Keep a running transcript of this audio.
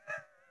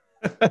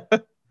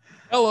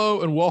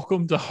Hello and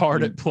welcome to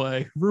Hard at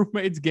Play,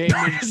 Roommates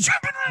Gaming,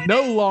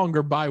 no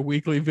longer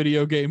bi-weekly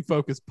video game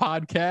focused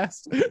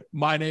podcast.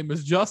 My name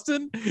is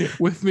Justin.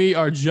 With me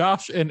are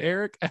Josh and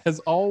Eric, as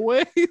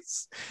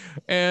always,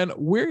 and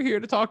we're here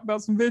to talk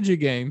about some video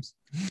games.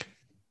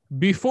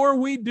 Before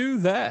we do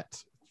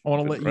that, I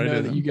want to let you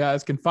know that you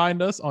guys can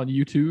find us on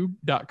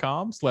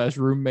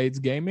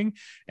youtube.com/roommatesgaming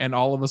and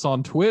all of us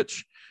on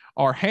Twitch.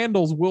 Our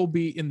handles will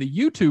be in the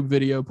YouTube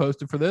video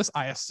posted for this.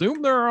 I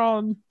assume they're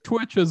on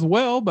Twitch as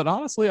well, but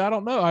honestly, I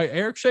don't know.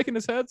 Eric's shaking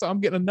his head, so I'm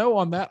getting a no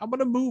on that. I'm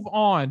going to move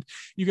on.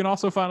 You can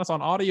also find us on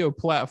audio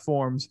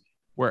platforms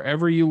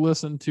wherever you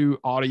listen to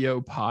audio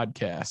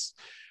podcasts.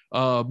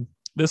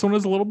 This one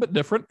is a little bit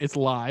different. It's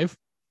live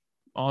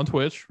on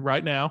Twitch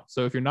right now.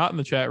 So if you're not in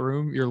the chat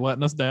room, you're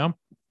letting us down.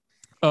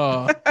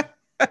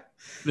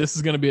 This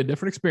is going to be a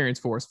different experience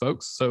for us,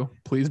 folks. So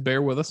please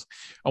bear with us.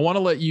 I want to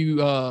let you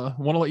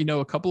know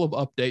a couple of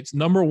updates.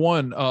 Number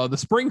one, the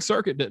spring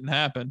circuit didn't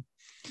happen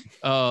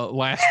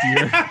last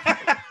year.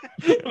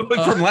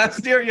 From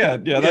last year, yeah,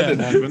 that didn't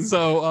happen.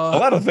 So a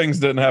lot of things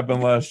didn't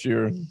happen last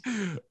year.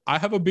 I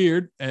have a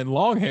beard and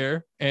long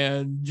hair,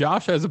 and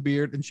Josh has a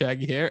beard and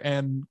shaggy hair,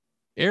 and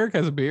Eric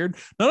has a beard.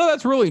 None of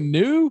that's really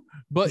new,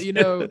 but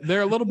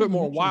they're a little bit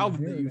more wild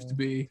than they used to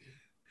be.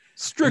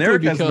 Strictly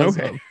because no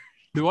hair.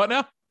 Do what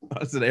now?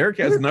 I said Eric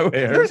has no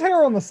hair. There's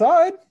hair on the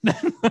side.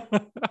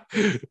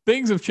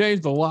 Things have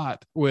changed a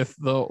lot with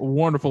the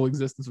wonderful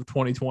existence of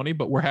 2020,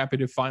 but we're happy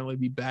to finally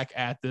be back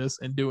at this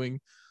and doing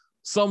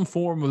some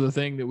form of the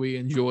thing that we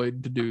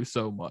enjoyed to do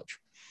so much.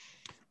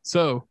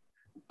 So,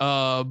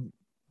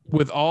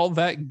 with all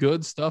that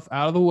good stuff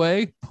out of the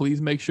way,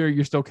 please make sure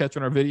you're still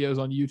catching our videos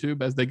on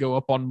YouTube as they go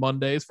up on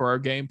Mondays for our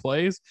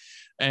gameplays.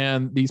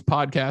 And these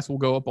podcasts will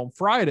go up on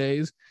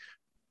Fridays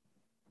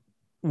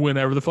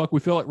whenever the fuck we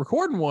feel like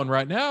recording one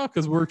right now,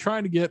 because we're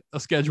trying to get a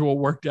schedule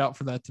worked out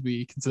for that to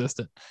be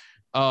consistent.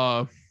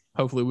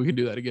 Hopefully we can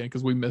do that again,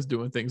 because we miss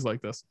doing things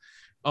like this.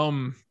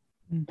 With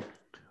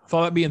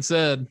all that being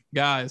said,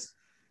 guys,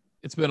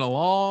 it's been a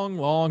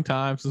long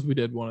time since we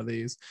did one of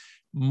these.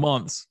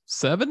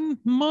 7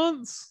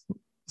 months,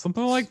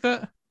 something like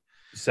that.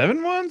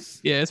 7 months?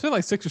 Yeah, it's been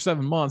like 6 or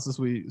 7 months since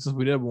we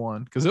did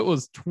one, because it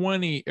was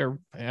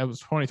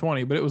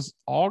 2020, but it was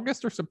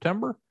August or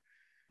September.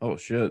 Oh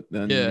shit!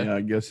 Then yeah,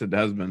 I guess it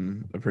has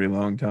been a pretty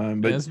long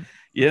time. But yes.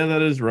 Yeah,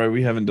 that is right.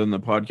 We haven't done the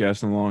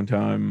podcast in a long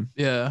time.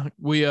 Yeah,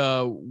 we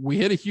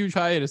hit a huge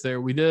hiatus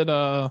there. We did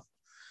The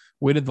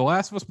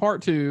Last of Us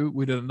Part 2.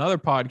 We did another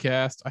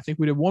podcast. I think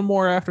we did one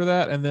more after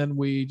that, and then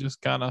we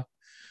just kind of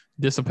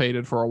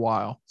dissipated for a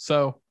while.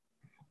 So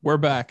we're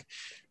back,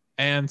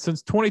 and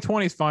since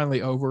 2020 is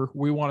finally over,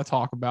 we want to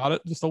talk about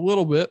it just a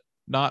little bit.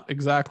 Not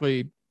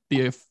exactly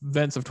the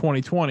events of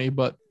 2020,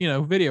 but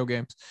video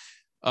games.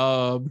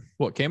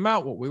 What came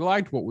out, what we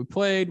liked, what we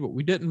played, what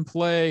we didn't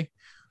play,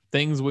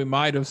 things we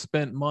might have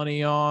spent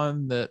money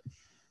on that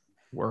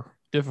were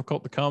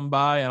difficult to come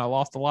by, and I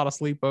lost a lot of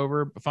sleep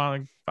over, but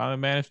finally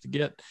managed to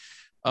get.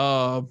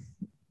 So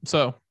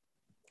a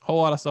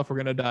whole lot of stuff we're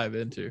going to dive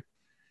into.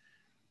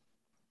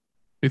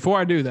 Before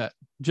I do that,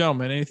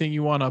 gentlemen, anything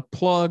you want to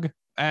plug,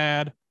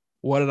 add?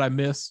 What did I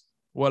miss?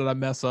 What did I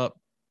mess up?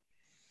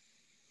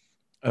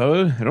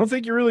 I don't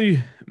think you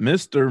really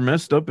missed or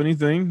messed up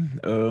anything.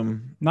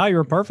 No, you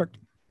were perfect.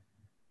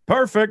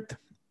 Perfect.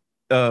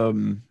 I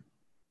mean,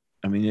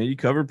 yeah, you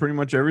covered pretty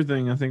much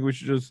everything. I think we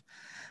should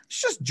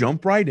just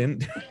jump right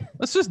in.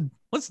 Let's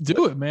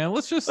do it, man.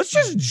 Let's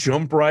just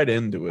jump right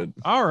into it.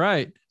 All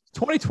right.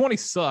 2020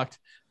 sucked.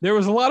 There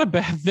was a lot of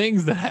bad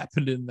things that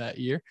happened in that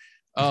year.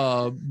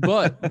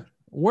 But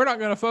we're not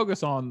going to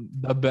focus on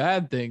the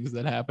bad things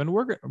that happened.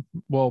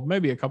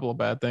 Maybe a couple of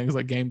bad things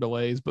like game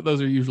delays, but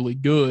those are usually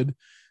good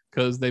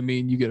because they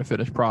mean you get a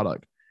finished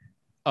product.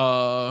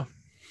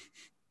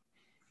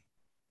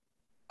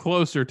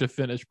 Closer to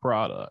finished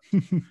product.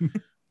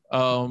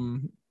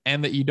 And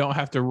that you don't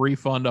have to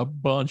refund a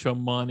bunch of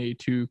money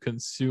to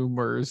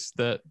consumers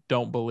that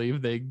don't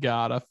believe they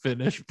got a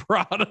finished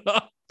product.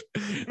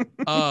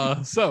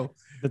 So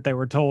that they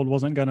were told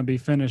wasn't going to be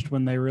finished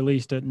when they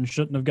released it and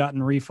shouldn't have gotten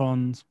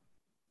refunds.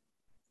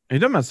 Are you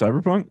talking about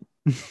Cyberpunk?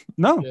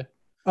 No. Yeah.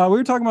 We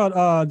were talking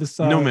about this.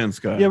 No Man's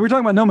Sky. Yeah, we were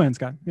talking about No Man's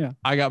Sky. Yeah.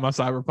 I got my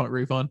Cyberpunk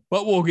refund,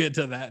 but we'll get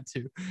to that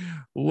too.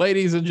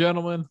 Ladies and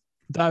gentlemen,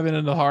 diving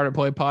into the Hard at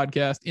Play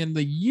podcast. In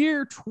the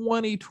year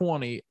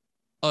 2020,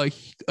 a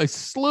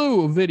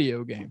slew of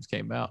video games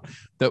came out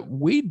that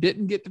we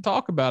didn't get to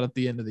talk about at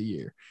the end of the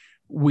year.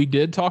 We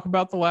did talk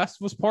about The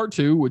Last of Us Part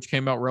 2, which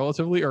came out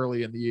relatively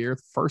early in the year,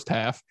 first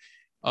half.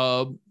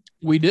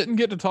 We didn't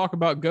get to talk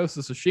about Ghost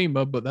of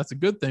Tsushima, but that's a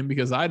good thing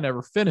because I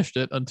never finished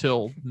it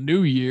until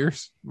New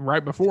Year's,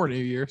 right before New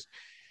Year's.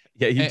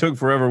 Yeah, you took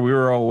forever. We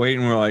were all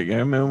waiting. We're like,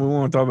 hey, man, we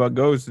want to talk about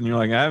Ghost. And you're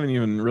like, I haven't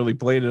even really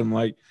played it. I'm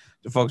like,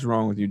 the fuck's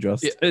wrong with you,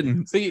 Justin?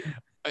 Yeah, see,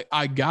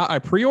 I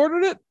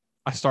pre-ordered it.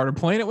 I started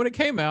playing it when it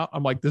came out.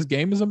 I'm like, this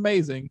game is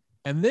amazing.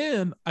 And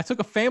then I took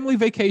a family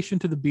vacation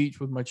to the beach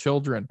with my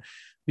children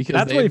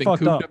because they had been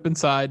cooped up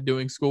inside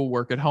doing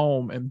schoolwork at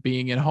home and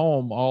being at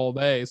home all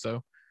day.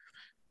 So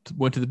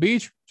went to the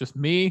beach, just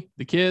me,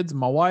 the kids,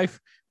 my wife.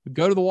 We'd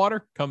go to the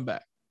water, come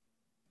back,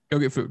 go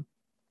get food.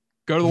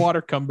 Go to the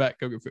water, come back,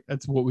 go get food.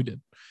 That's what we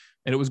did.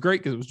 And it was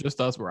great because it was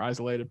just us. We're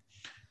isolated.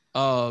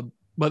 But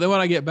then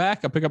when I get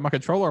back, I pick up my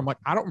controller. I'm like,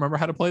 I don't remember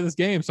how to play this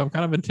game. So I'm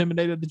kind of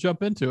intimidated to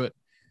jump into it.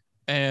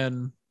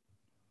 And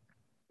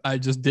I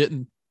just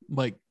didn't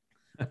like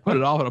put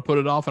it off and I put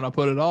it off and I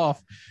put it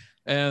off.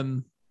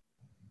 And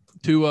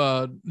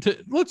to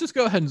let's just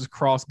go ahead and just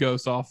cross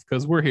Ghost off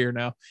because we're here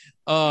now.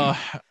 Actually,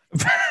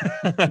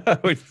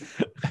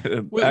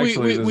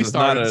 we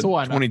started. Not a so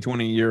why not?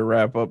 2020 year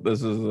wrap up.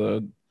 This is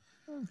a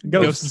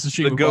Ghost of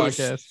Tsushima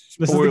podcast.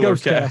 This is the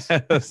Ghost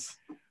cast.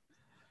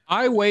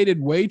 I waited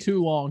way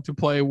too long to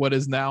play what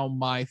is now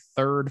my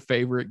third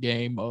favorite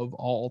game of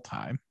all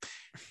time.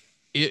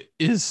 It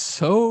is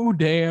so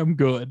damn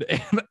good.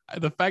 And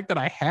the fact that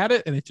I had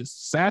it and it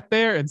just sat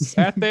there and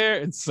sat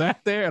there and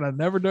sat there and I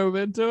never dove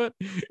into it,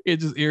 it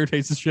just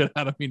irritates the shit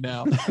out of me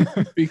now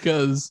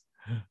because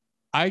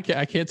I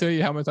can't tell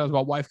you how many times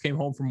my wife came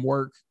home from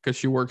work because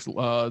she works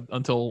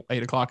until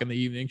 8 o'clock in the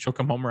evening. She'll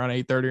come home around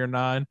 8:30 or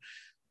 9.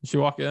 She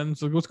walk in and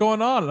she's like, what's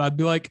going on? And I'd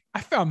be like,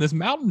 I found this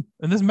mountain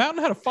and this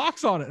mountain had a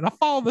fox on it. And I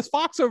followed this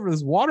fox over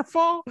this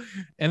waterfall.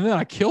 And then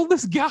I killed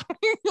this guy.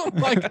 I'm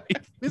like,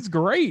 it's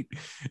great.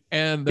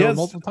 And there were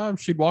multiple times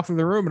she'd walk through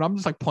the room and I'm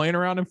just like playing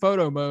around in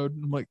photo mode.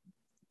 I'm like,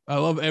 I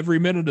love every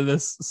minute of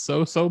this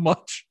so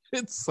much.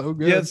 It's so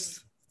good.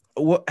 Yes.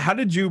 How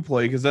did you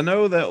play? Because I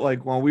know that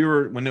like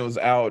when it was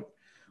out,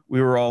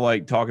 we were all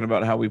like talking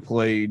about how we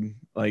played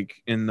like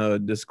in the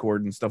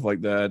Discord and stuff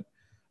like that.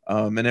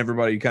 And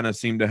everybody kind of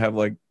seemed to have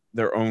like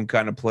their own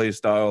kind of play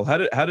style. How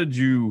did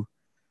you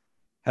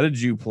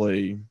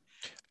play?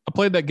 I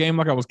played that game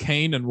like I was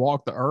Cain and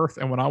walked the earth.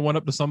 And when I went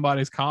up to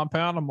somebody's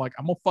compound, I'm like,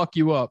 I'm gonna fuck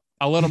you up.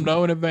 I let them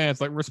know in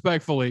advance, like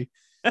respectfully,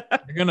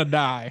 you're gonna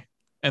die.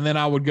 And then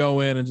I would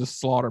go in and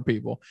just slaughter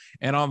people.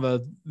 And on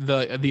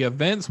the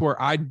events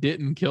where I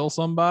didn't kill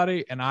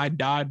somebody and I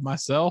died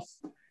myself,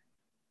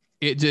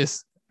 it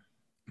just,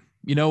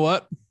 you know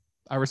what?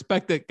 I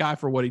respect that guy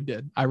for what he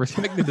did. I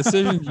respect the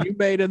decisions you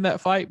made in that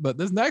fight, but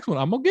this next one,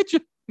 I'm gonna get you.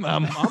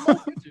 I'm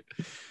gonna get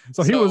you.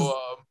 So he was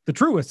the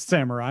truest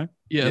samurai.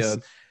 Yes.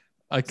 Yeah.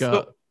 Like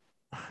So,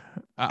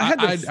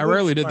 I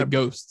rarely did the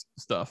ghost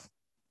stuff.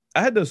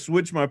 I had to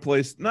switch my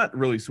place, not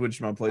really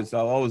switch my play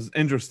style. I was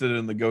interested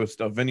in the ghost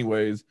stuff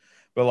anyways.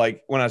 But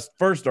like when I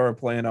first started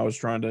playing, I was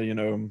trying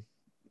to,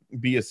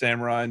 be a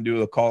samurai and do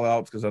the call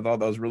outs because I thought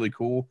that was really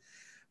cool.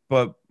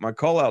 But my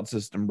call out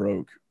system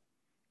broke.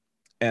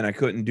 And I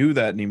couldn't do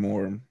that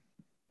anymore.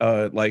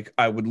 Like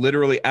I would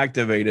literally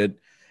activate it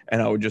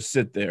and I would just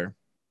sit there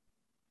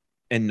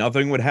and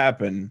nothing would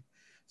happen.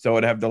 So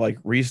I'd have to like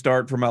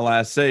restart from my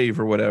last save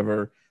or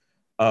whatever.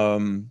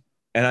 And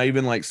I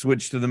even like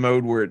switched to the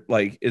mode where it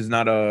like is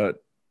not a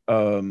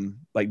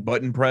like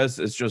button press.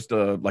 It's just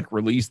a like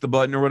release the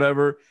button or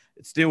whatever.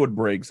 It still would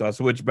break. So I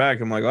switched back.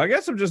 I'm like, well, I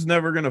guess I'm just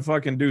never going to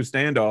fucking do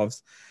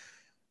standoffs.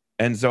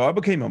 And so I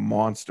became a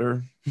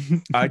monster.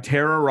 I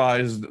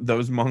terrorized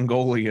those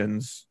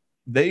Mongolians.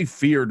 They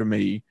feared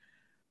me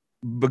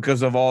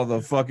because of all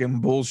the fucking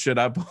bullshit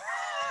I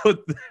put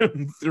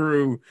them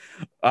through.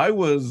 I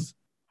was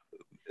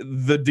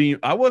the demon.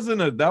 That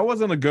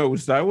wasn't a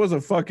ghost. I was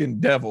a fucking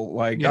devil.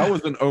 Like I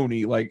was an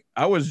Oni. Like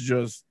I was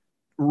just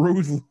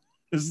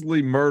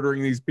ruthlessly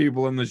murdering these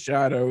people in the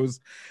shadows.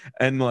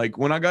 And like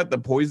when I got the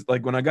poison,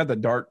 like when I got the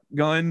dark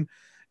gun,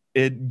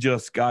 it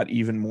just got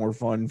even more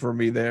fun for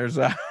me there.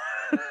 So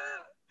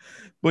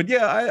but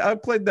yeah, I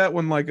played that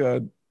one like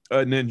a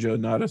ninja,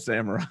 not a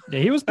samurai.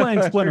 Yeah, he was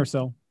playing Splinter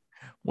Cell.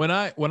 When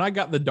I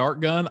got the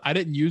dart gun, I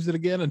didn't use it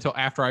again until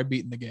after I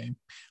beaten the game.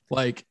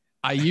 Like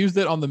I used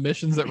it on the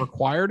missions that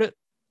required it,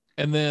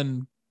 and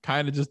then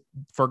kind of just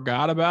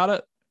forgot about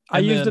it. I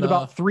used it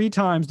about 3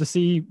 times to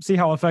see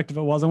how effective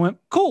it was. I went,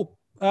 cool.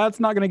 It's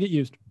not going to get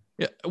used.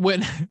 Yeah,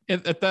 when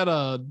at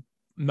that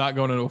not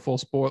going into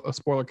a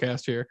spoiler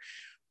cast here,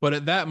 but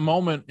at that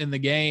moment in the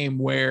game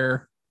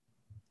where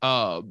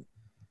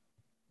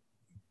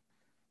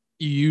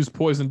you use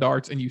poison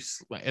darts and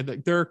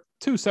there are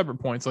 2 separate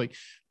points, like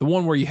the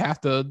one where you have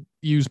to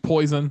use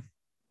poison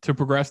to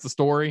progress the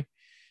story,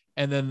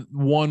 and then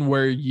one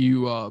where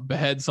you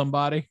behead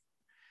somebody.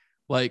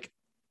 Like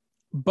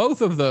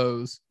both of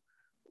those,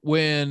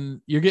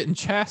 when you're getting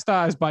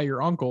chastised by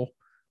your uncle,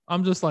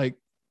 I'm just like,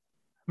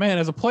 man,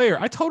 as a player,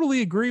 I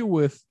totally agree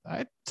with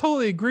him,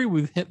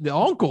 the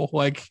uncle.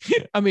 Like,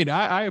 I mean,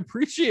 I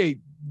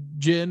appreciate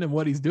Jin and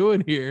what he's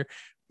doing here,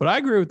 but I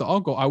agree with the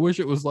uncle. I wish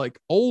it was like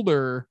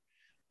older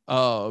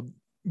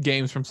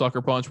games from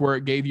Sucker Punch where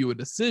it gave you a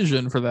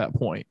decision for that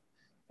point.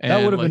 And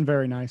that would have been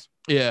very nice.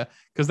 Yeah,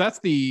 because that's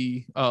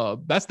the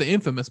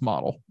Infamous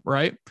model,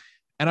 right?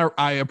 And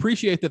I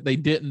appreciate that they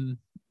didn't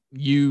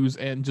use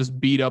and just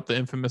beat up the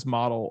Infamous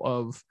model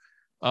of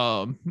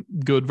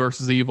good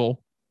versus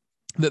evil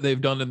that they've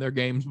done in their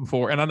games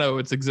before. And I know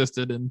it's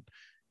existed in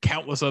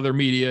countless other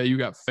media. You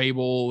got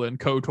Fable and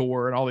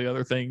KOTOR and all the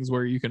other things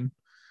where you can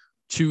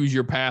choose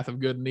your path of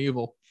good and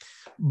evil.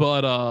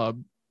 But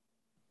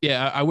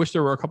yeah, I wish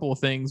there were a couple of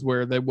things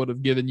where they would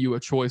have given you a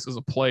choice as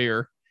a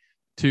player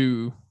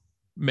to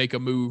make a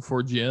move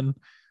for Jin.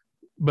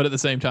 But at the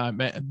same time,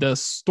 man, the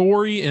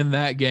story in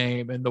that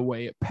game and the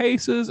way it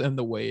paces and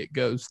the way it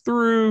goes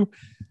through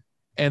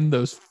and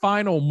those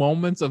final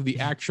moments of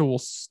the actual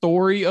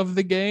story of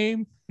the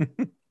game,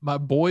 my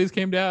boys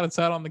came down and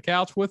sat on the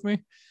couch with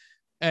me.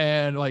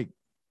 And like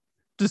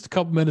just a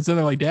couple minutes in,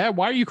 they're like, Dad,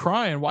 why are you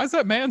crying? Why is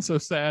that man so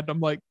sad? I'm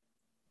like,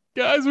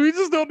 guys, we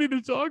just don't need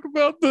to talk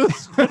about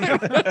this.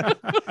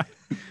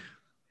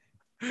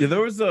 Yeah,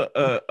 there was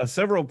a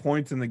several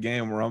points in the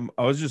game where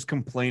I was just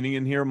complaining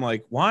in here. I'm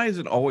like, why is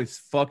it always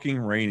fucking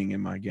raining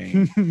in my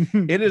game?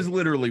 It is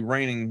literally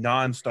raining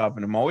nonstop,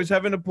 and I've always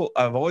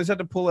had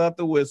to pull out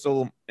the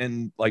whistle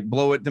and like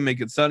blow it to make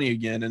it sunny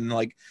again. And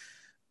like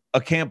a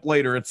camp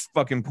later, it's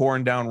fucking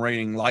pouring down,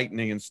 raining,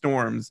 lightning, and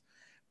storms.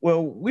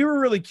 Well, we were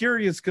really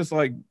curious because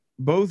like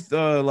both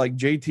like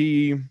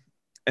JT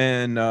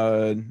and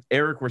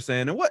Eric were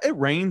saying, it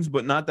rains,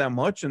 but not that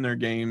much in their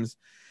games.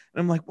 And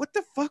I'm like, what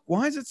the fuck?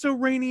 Why is it so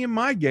rainy in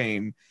my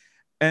game?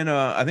 And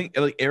I think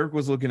like Eric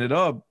was looking it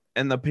up,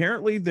 and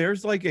apparently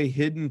there's like a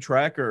hidden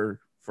tracker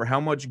for how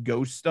much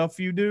ghost stuff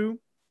you do.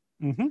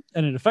 Mm-hmm.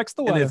 And it affects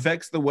the weather. And it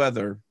affects the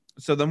weather.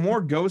 So the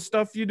more ghost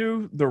stuff you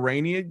do, the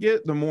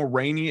more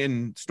rainy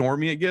and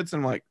stormy it gets.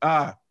 And I'm like,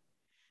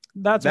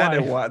 that's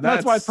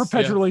why it's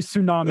perpetually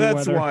tsunami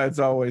That's weather. why it's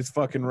always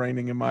fucking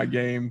raining in my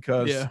game,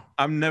 because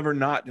I'm never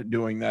not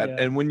doing that. Yeah.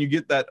 And when you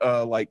get that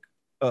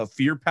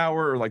fear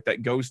power or like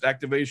that ghost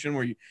activation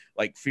where you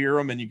like fear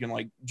them and you can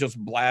like just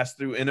blast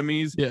through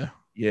enemies.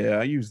 Yeah,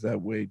 I use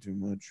that way too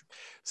much.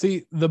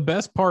 See, the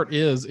best part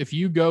is if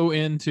you go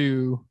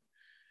into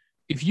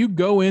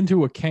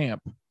a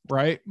camp,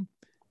 right?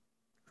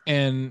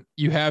 And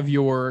you have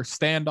your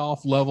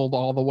standoff leveled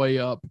all the way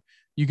up.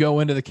 You go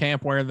into the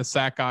camp wearing the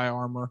Sakai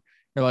armor.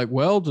 You're like,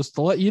 well, just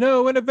to let you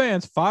know in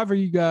advance, 5 of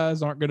you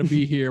guys aren't going to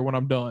be here when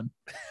I'm done.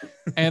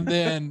 And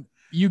then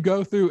you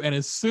go through, and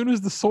as soon as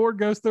the sword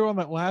goes through on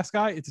that last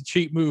guy, it's a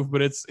cheap move,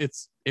 but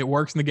it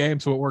works in the game,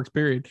 so it works,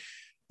 period.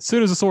 As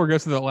soon as the sword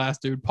goes to that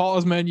last dude,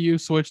 pause menu,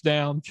 switch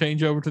down,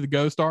 change over to the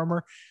ghost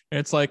armor, and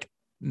it's like,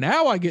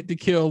 now I get to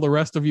kill the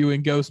rest of you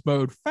in ghost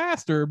mode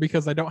faster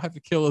because I don't have to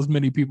kill as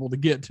many people to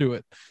get to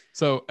it.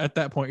 So at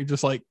that point, you're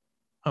just like,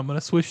 I'm going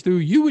to switch through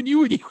you and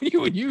you and you and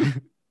you and you.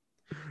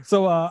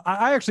 So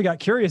I actually got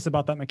curious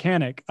about that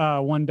mechanic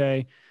one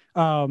day.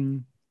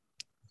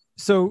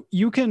 So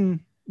you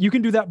can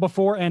do that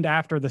before and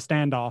after the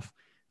standoff.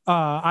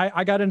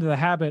 I got into the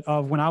habit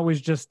of when I was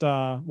just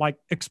like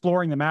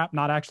exploring the map,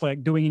 not actually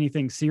like doing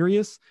anything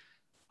serious,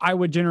 I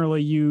would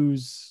generally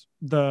use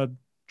the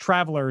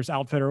Traveler's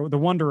outfit or the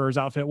Wanderer's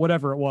outfit,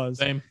 whatever it was.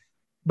 Same.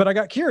 But I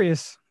got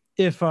curious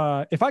if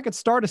I could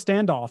start a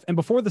standoff, and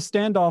before the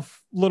standoff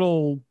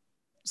little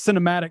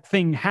cinematic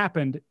thing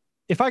happened,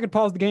 if I could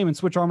pause the game and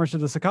switch armors to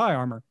the Sakai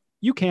armor.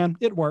 You can.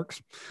 It works.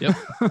 Yep.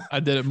 I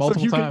did it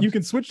multiple times. You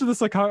can switch to the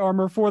Sakai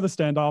armor for the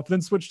standoff,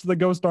 then switch to the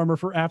Ghost armor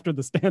for after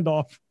the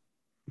standoff.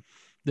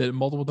 Did it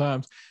multiple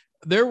times.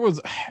 There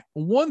was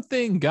one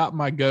thing got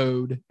my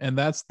goad, and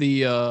that's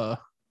the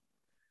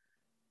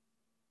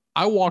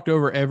I walked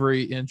over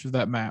every inch of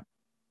that map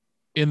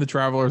in the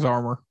Traveler's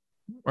armor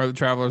or the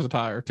Traveler's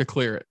attire to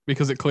clear it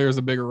because it clears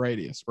a bigger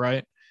radius,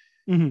 right?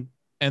 Mm-hmm.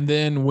 And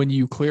then when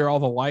you clear all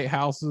the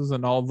lighthouses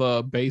and all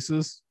the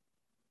bases,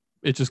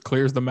 it just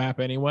clears the map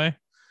anyway.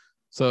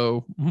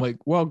 So I'm like,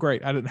 well,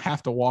 great. I didn't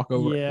have to walk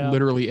over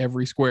literally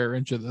every square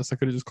inch of this. I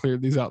could have just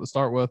cleared these out to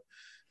start with.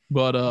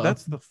 But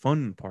that's the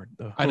fun part,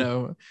 though. I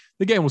know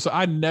the game was.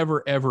 I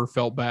never ever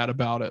felt bad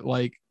about it.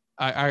 Like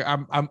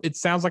I'm. It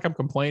sounds like I'm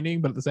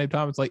complaining, but at the same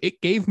time, it's like it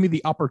gave me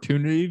the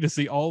opportunity to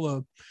see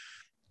all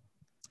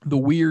the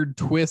weird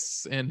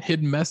twists and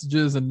hidden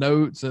messages and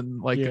notes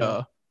and like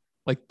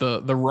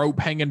the rope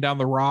hanging down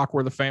the rock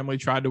where the family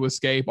tried to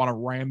escape on a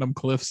random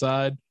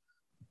cliffside.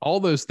 All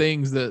those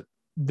things that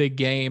the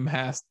game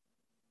has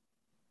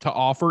to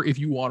offer if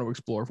you want to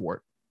explore for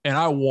it. And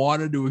I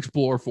wanted to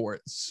explore for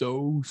it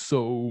so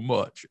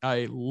much.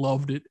 I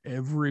loved it,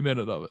 every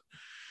minute of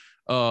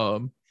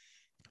it.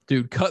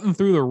 Dude, cutting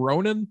through the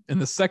Ronin in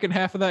the second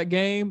half of that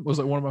game was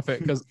like one of my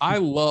favorites because I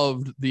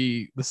loved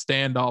the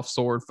standoff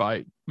sword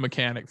fight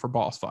mechanic for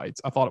boss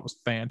fights. I thought it was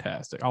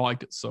fantastic. I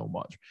liked it so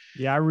much.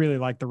 Yeah, I really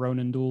liked the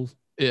Ronin duels.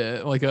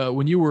 Yeah, like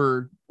when you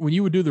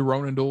would do the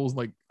Ronin duels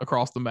like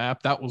across the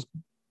map, that was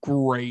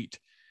great.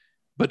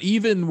 But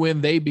even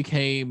when they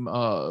became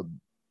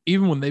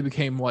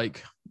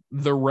like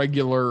the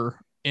regular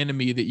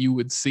enemy that you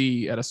would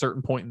see at a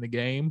certain point in the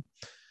game,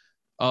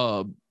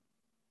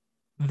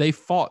 they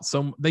fight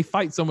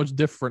so much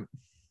different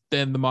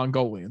than the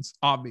Mongolians,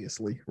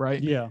 obviously,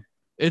 right? Yeah.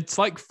 It's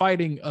like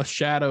fighting a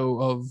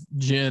shadow of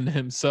Jin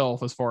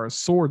himself as far as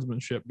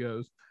swordsmanship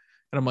goes.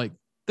 And I'm like,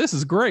 this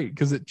is great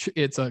because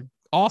it's a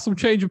awesome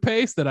change of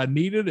pace that I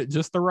needed at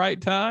just the right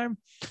time.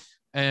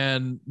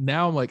 And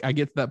now I'm like, I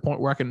get to that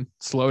point where I can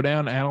slow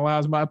down,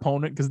 analyze my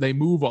opponent because they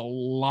move a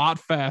lot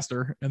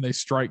faster and they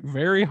strike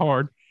very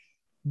hard.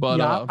 But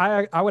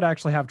yeah, I would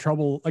actually have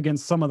trouble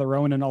against some of the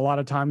Ronin a lot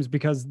of times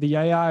because the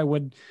AI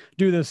would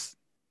do this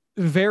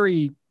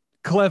very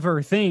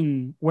clever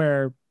thing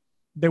where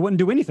they wouldn't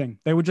do anything.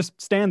 They would just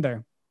stand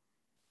there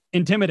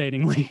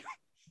intimidatingly.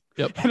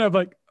 Yep. And I'm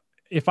like,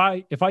 if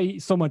I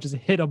so much as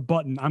hit a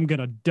button, I'm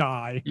gonna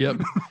die.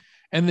 Yep.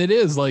 And it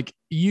is like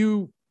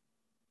there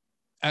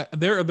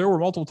were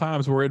multiple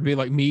times where it'd be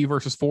like me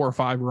versus 4 or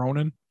 5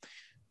 Ronin,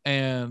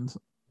 and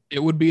it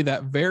would be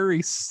that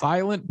very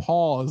silent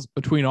pause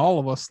between all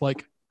of us,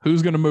 like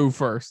who's gonna move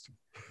first?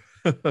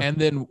 And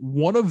then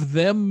one of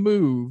them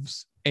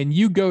moves, and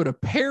you go to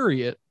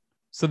parry it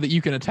so that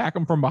you can attack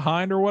them from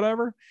behind or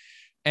whatever.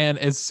 And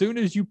as soon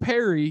as you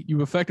parry,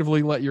 you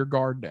effectively let your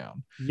guard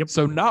down. Yep.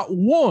 So not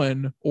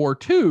 1 or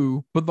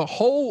 2, but the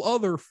whole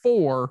other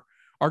 4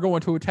 are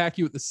going to attack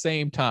you at the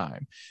same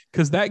time,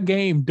 because that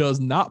game does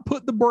not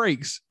put the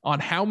brakes on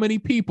how many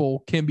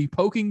people can be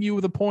poking you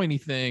with a pointy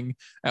thing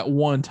at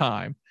one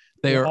time.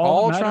 They are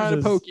all trying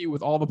to poke you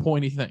with all the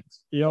pointy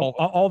things. Yep.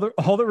 All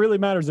that really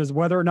matters is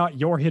whether or not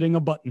you're hitting a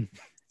button.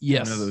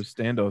 Yes. Those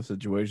standoff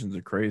situations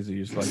are crazy.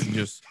 It's like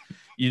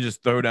you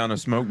just throw down a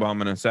smoke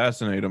bomb and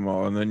assassinate them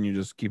all, and then you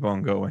just keep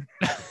on going.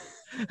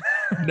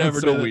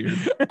 Never so did weird.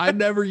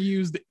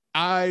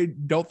 I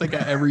don't think I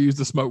ever used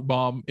a smoke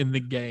bomb in the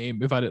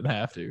game if I didn't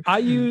have to. I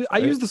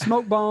use the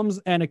smoke bombs,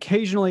 and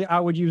occasionally I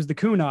would use the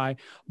kunai,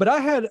 but I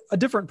had a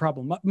different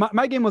problem.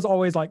 My game was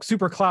always like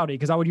super cloudy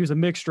because I would use a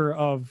mixture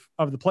of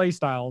the play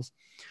styles.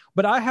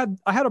 But I had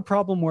a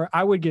problem where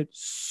I would get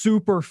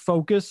super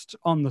focused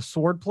on the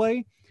sword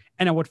play,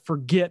 and I would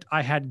forget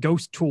I had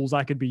ghost tools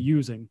I could be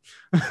using.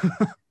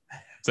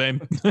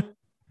 Same.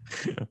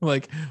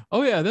 Like,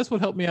 oh yeah, this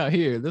would help me out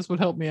here. This would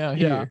help me out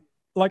here.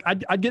 Like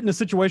I'd get in a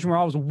situation where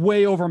I was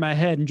way over my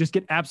head and just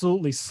get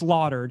absolutely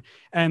slaughtered.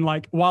 And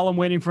like while I'm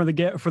waiting for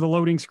the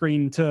loading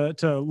screen to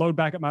load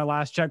back at my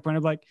last checkpoint,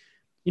 I'm like,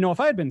 if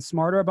I had been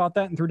smarter about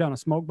that and threw down a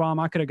smoke bomb,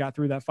 I could have got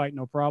through that fight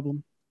no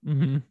problem.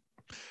 Mm-hmm.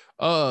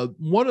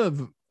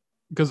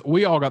 Because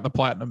we all got the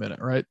platinum in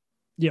it, right?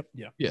 Yep.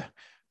 Yeah.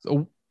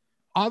 So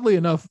oddly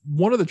enough,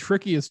 one of the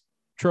trickiest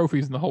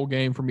trophies in the whole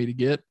game for me to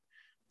get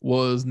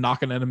was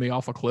knock an enemy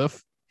off a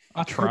cliff.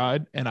 I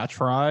tried and I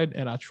tried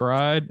and I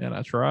tried and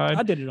I tried.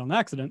 I did it on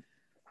accident.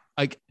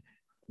 Like,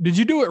 did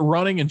you do it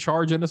running and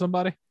charge into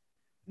somebody?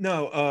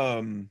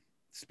 No,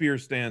 spear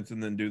stance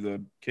and then do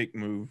the kick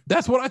move.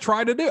 That's what I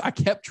tried to do. I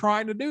kept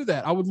trying to do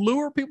that. I would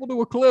lure people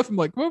to a cliff. I'm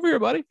like, come over here,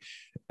 buddy.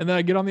 And then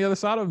I get on the other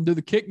side of them, do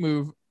the kick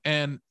move.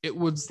 And it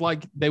was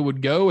like they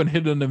would go and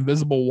hit an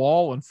invisible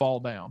wall and fall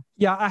down.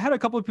 Yeah, I had a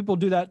couple of people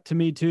do that to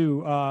me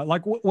too.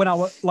 When I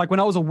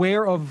was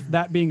aware of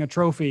that being a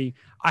trophy,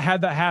 I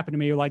had that happen to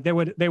me. Like they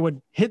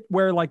would hit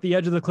where like the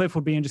edge of the cliff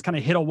would be and just kind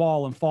of hit a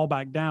wall and fall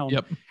back down.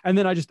 Yep. And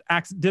then I just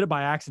did it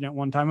by accident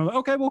one time. I'm like,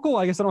 okay, well, cool.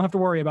 I guess I don't have to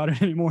worry about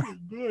it anymore.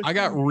 I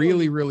got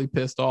really, really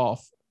pissed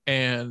off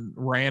and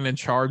ran and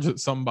charged at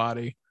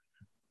somebody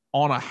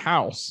on a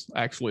house,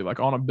 actually,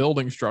 like on a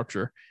building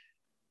structure.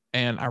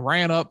 And I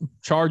ran up,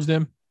 charged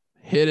him,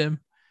 hit him.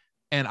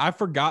 And I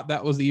forgot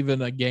that was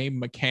even a game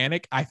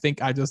mechanic. I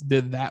think I just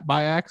did that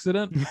by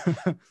accident.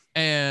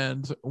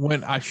 And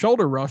when I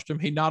shoulder rushed him,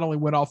 he not only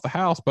went off the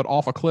house, but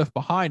off a cliff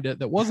behind it.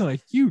 That wasn't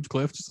a huge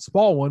cliff, just a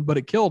small one, but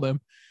it killed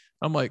him.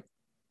 I'm like,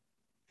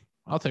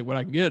 I'll take what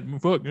I can get.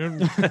 Fuck.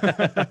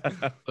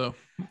 So,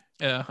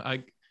 yeah,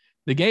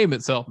 the game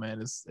itself, man,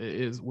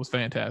 was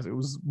fantastic. It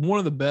was one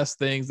of the best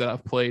things that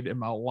I've played in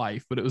my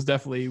life, but it was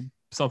definitely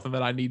something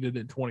that I needed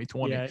in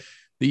 2020,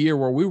 the year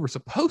where we were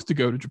supposed to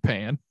go to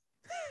Japan.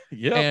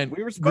 Yeah, and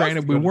we were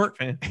granted we weren't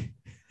going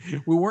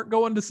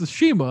to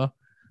Tsushima,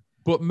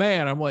 but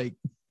man, I'm like,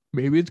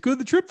 maybe it's good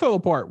the trip fell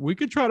apart. We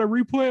could try to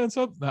replan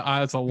something.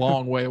 It's a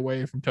long way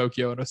away from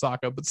Tokyo and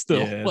Osaka, but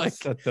still, like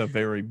it's at the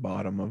very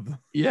bottom of the.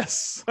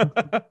 Yes,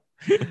 yeah,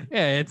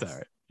 it's all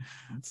right.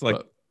 It's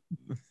like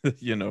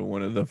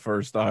one of the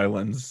first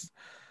islands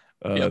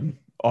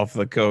off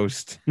the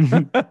coast.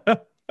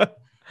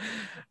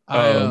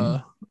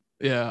 I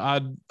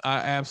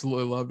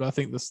absolutely loved it. I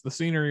think the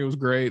scenery was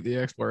great. The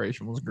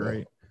exploration was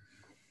great.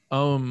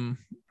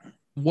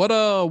 What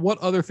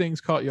other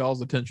things caught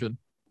y'all's attention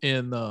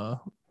in the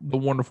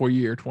wonderful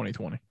year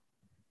 2020? It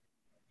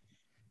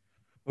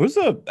was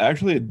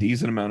actually a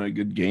decent amount of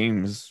good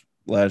games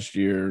last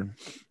year.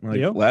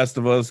 Like Last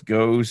of Us,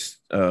 Ghost,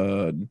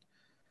 Doom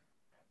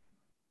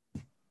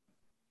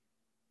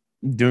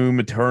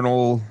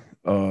Eternal,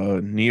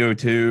 Neo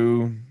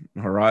 2,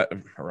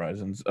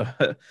 Horizons,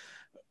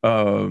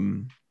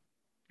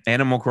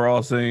 Animal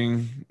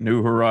Crossing,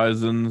 New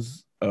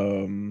Horizons.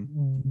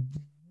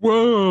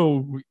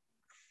 Whoa!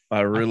 I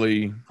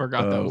really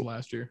forgot that was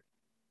last year.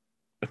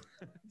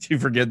 Did you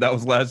forget that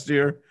was last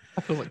year?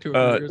 I feel like 2 or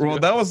 3 years ago.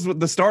 That was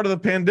the start of the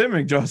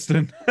pandemic,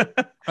 Justin.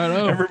 I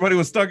know. Everybody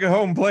was stuck at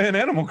home playing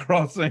Animal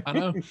Crossing. I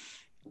know.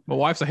 My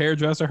wife's a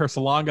hairdresser. Her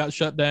salon got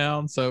shut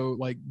down, so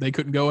like they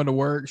couldn't go into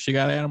work. She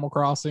got Animal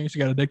Crossing. She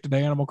got addicted to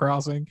Animal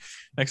Crossing.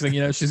 Next thing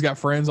you know, she's got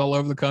friends all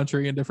over the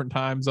country in different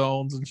time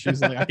zones, and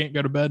she's like, I can't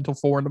go to bed until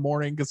 4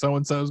 a.m. because so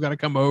and so's got to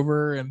come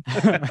over and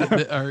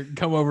or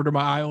come over to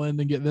my island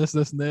and get this,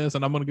 and this,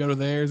 and I'm gonna go to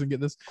theirs and get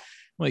this.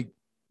 Like,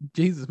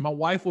 Jesus, my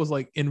wife was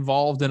like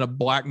involved in a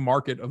black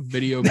market of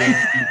video games.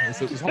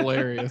 It was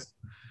hilarious.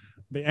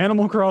 The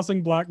Animal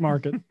Crossing black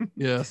market.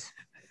 Yes.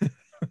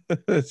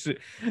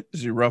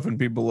 she roughing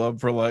people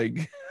up for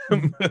like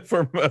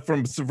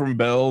from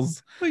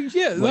bells. Like,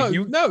 yeah, like,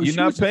 you're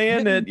not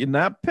paying it. You're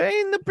not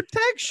paying the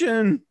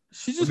protection.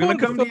 She's just gonna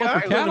come to your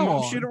island and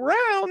move shit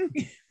around.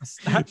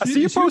 I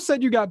see your post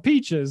said you got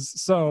peaches,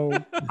 so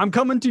I'm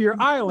coming to your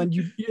island.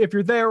 If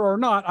you're there or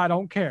not, I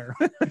don't care.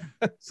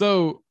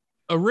 So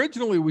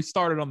originally we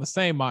started on the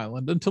same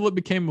island until it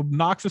became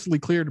obnoxiously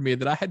clear to me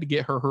that I had to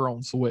get her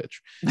own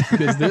Switch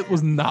because it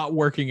was not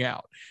working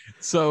out.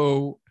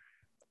 So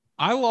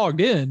I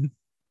logged in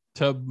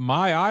to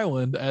my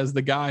island as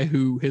the guy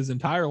who his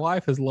entire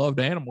life has loved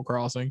Animal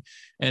Crossing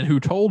and who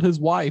told his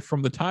wife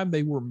from the time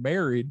they were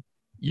married,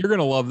 you're going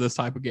to love this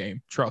type of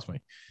game. Trust me.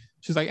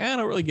 She's like, I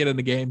don't really get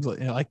into games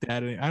like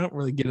that. I don't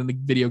really get into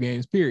video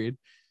games, period.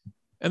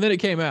 And then it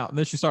came out and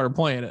then she started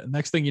playing it. And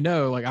next thing you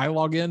know, like I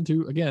log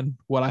into, again,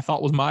 what I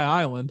thought was my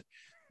island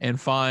and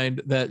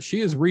find that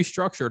she has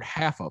restructured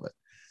half of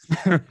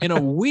it. In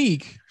a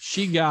week,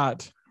 she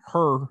got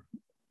her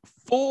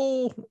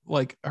full,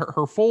 like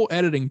her full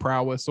editing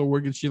prowess.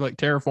 So she like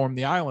terraformed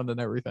the island and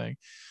everything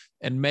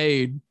and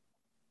made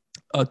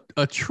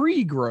a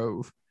tree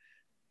grove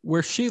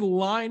where she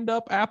lined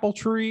up apple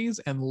trees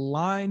and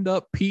lined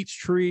up peach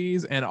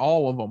trees and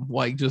all of them,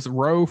 like just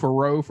row for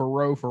row for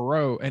row for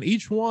row. And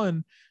each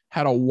one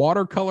had a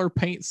watercolor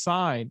paint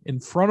sign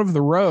in front of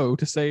the row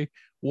to say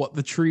what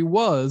the tree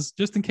was,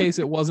 just in case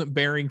it wasn't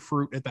bearing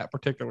fruit at that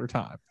particular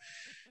time.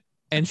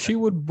 And she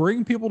would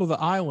bring people to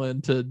the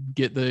island to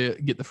get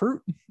the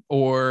fruit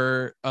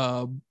or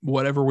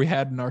whatever we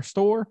had in our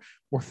store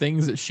or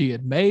things that she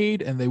had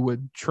made. And they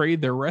would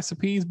trade their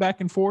recipes back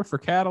and forth for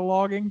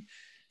cataloging.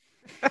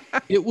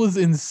 It was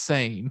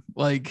insane.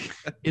 Like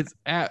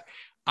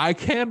I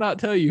cannot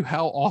tell you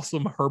how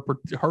awesome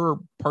her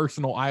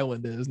personal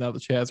island is now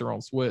that she has her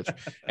own Switch,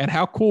 and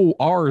how cool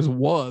ours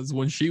was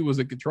when she was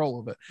in control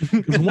of it.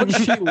 Because once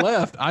she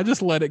left, I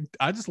just let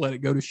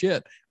it go to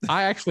shit.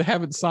 I actually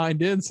haven't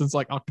signed in since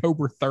like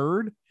October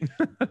 3rd,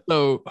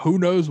 so who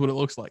knows what it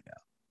looks like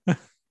now.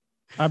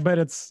 I bet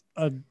it's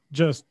a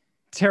just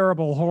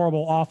terrible,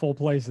 horrible, awful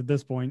place at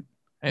this point.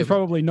 There's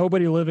probably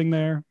nobody living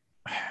there.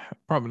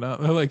 Probably not.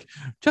 They're like,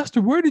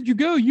 Justin, where did you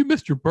go? You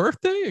missed your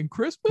birthday and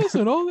Christmas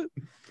and all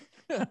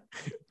that.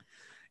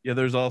 Yeah,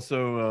 there's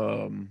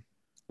also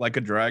Like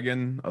a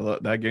Dragon.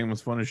 That game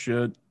was fun as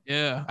shit.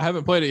 Yeah, I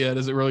haven't played it yet.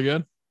 Is it really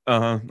good?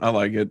 I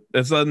like it.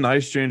 It's a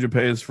nice change of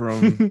pace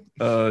from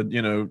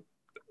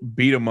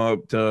beat 'em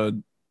up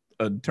to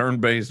a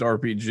turn-based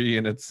RPG,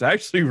 and it's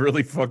actually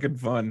really fucking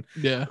fun.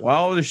 Yeah,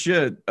 wild as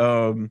shit.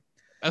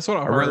 That's what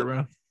I heard,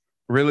 man.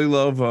 Really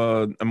love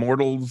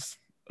Immortals.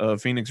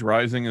 Phoenix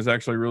Rising is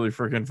actually really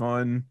freaking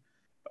fun.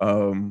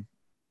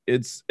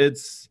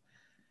 It's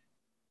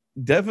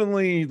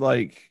definitely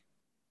like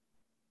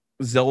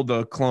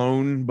Zelda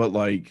clone, but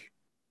like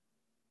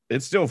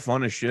it's still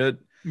fun as shit.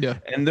 Yeah.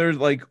 And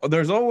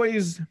there's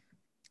always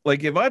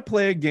like, if I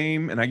play a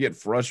game and I get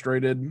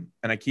frustrated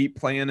and I keep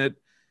playing it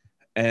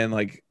and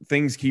like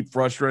things keep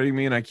frustrating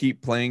me and I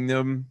keep playing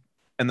them,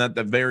 and at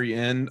the very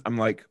end I'm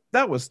like,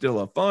 that was still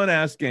a fun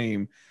ass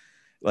game.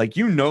 Like,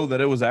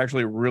 that it was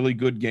actually a really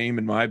good game,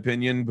 in my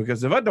opinion,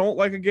 because if I don't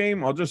like a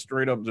game, I'll just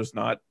straight up just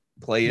not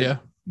play it. Yeah.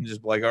 And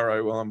just be like, all right,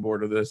 well, I'm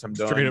bored of this. I'm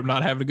done. Straight up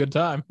not having a good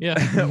time.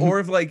 Yeah.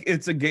 Or if like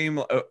it's a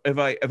game, if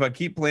I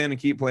keep playing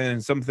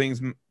and some things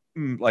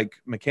like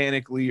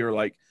mechanically or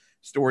like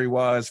story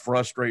wise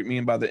frustrate me,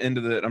 and by the end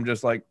of it, I'm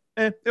just like,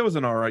 it was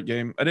an all right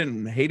game. I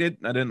didn't hate it.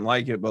 I didn't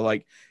like it. But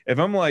like, if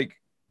I'm like,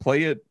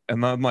 play it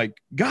and I'm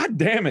like, God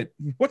damn it,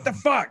 what the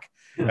fuck?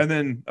 And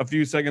then a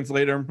few seconds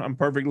later, I'm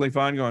perfectly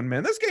fine going,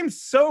 man, this game's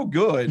so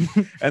good.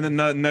 And then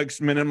the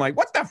next minute, I'm like,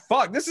 what the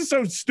fuck? This is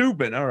so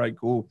stupid. All right,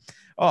 cool.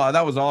 Oh,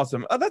 that was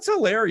awesome. Oh, that's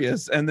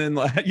hilarious. And then,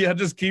 like, yeah,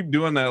 just keep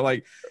doing that.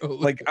 Like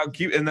I'll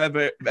keep, and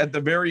that at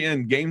the very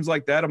end, games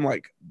like that, I'm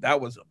like,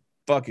 that was a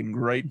fucking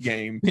great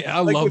game. Yeah, I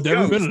like loved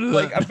every minute of that.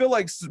 Like, I feel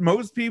like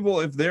most people,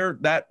 if they're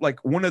that,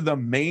 like, one of the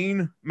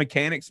main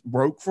mechanics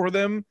broke for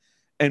them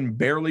and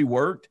barely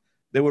worked,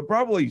 they would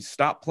probably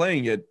stop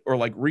playing it or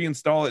like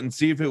reinstall it and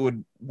see if it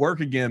would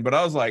work again. But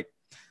I was like,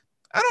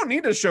 I don't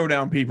need to show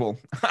down people.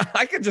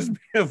 I could just be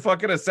a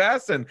fucking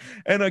assassin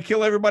and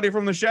kill everybody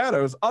from the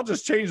shadows. I'll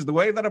just change the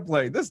way that I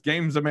play. This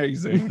game's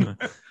amazing.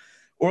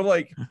 Or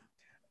like,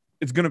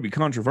 it's going to be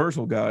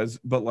controversial, guys,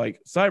 but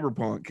like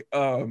Cyberpunk,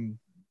 when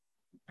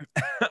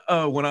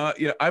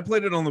I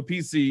played it on the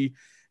PC,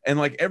 and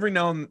like every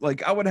now and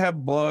like I would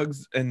have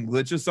bugs and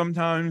glitches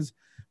sometimes,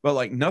 but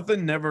like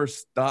nothing never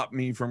stopped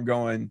me from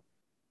going.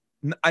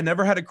 I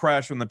never had a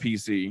crash on the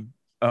PC,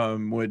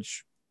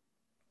 which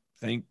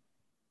thank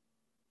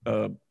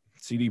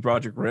CD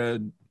Projekt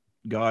Red,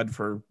 God,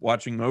 for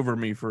watching over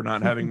me for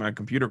not having my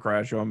computer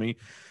crash on me.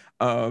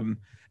 And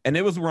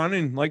it was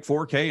running like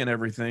 4K and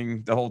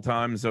everything the whole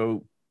time.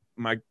 So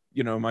my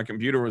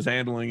computer was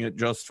handling it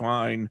just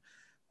fine.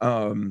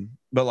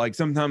 But like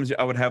sometimes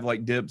I would have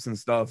like dips and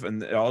stuff,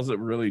 and all it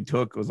really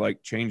took was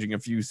like changing a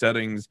few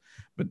settings.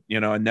 But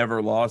I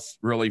never lost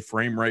really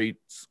frame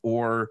rates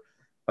or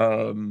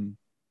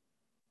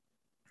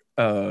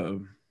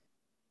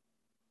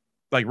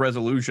like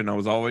resolution. I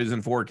was always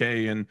in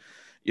 4K, and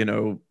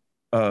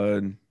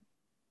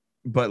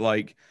but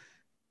like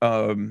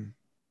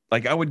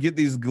I would get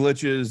these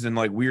glitches and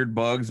like weird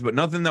bugs, but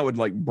nothing that would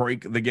like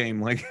break the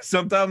game. Like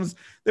sometimes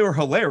they were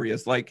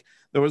hilarious. Like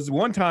there was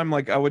one time,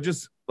 like I would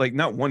just like,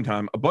 not one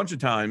time, a bunch of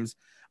times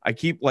I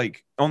keep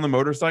like on the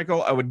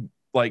motorcycle, I would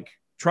like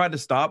try to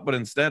stop, but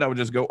instead I would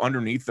just go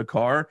underneath the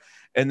car,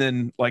 and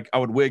then like I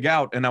would wig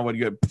out and I would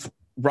get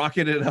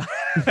rocketed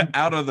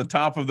out of the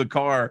top of the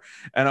car,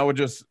 and I would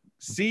just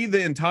see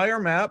the entire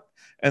map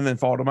and then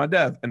fall to my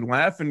death and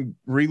laugh and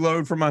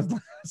reload from my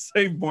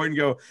save point and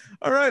go,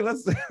 all right,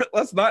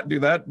 let's not do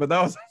that. But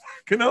that was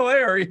fucking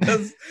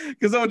hilarious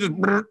because I would just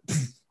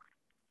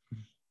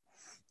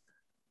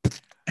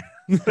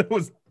it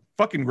was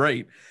fucking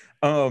great.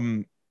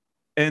 And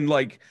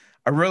like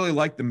I really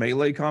like the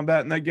melee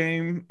combat in that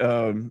game.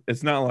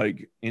 It's not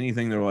like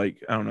anything they're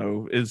like, I don't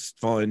know, it's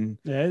fun.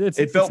 Yeah,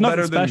 it felt it's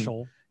better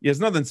special. Yeah, it's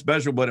nothing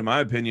special, but in my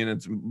opinion,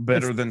 it's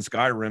better than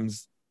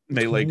Skyrim's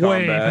melee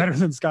way combat. Better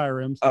than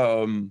Skyrim's.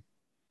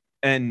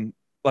 And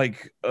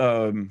like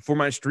for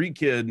my street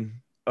kid,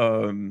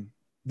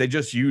 they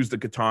just use the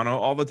katana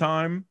all the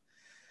time,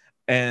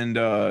 and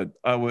I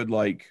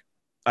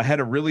had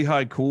a really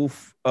high cool,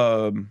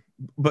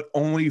 but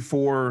only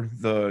for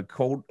the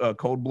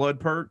cold blood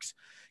perks,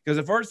 because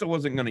at first I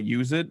wasn't going to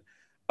use it,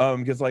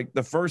 because like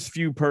the first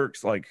few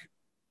perks, like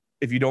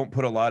if you don't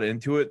put a lot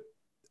into it,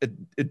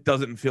 it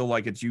doesn't feel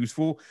like it's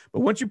useful.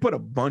 But once you put a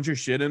bunch of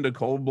shit into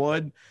cold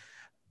blood,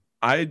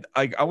 I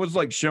was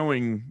like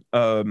showing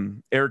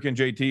Eric and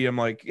JT. I'm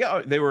like,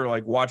 yeah, they were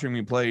like watching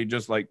me play,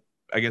 just like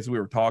I guess we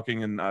were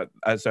talking, and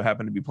I so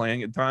happened to be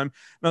playing at the time. And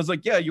I was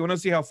like, yeah, you want to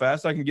see how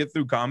fast I can get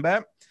through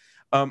combat?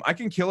 I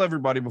can kill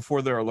everybody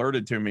before they're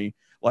alerted to me,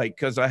 like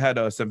because I had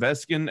a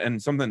Saveskin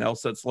and something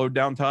else that slowed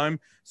down time.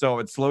 So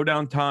it slowed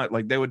down time,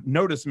 like they would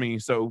notice me,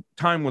 so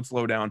time would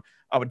slow down.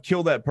 I would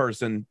kill that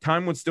person.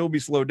 Time would still be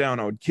slowed down.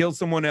 I would kill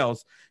someone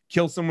else.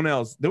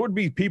 There would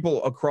be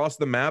people across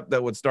the map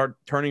that would start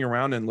turning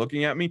around and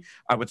looking at me.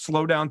 I would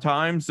slow down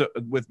time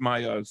with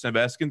my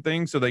Saveskin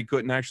thing, so they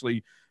couldn't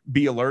actually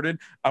be alerted.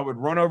 I would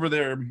run over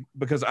there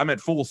because I'm at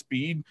full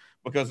speed,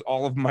 because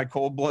all of my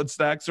cold blood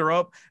stacks are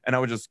up, and I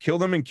would just kill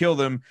them,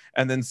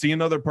 and then see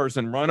another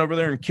person run over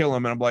there and kill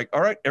him. And I'm like, all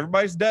right,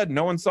 everybody's dead.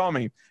 No one saw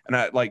me. And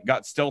I like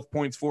got stealth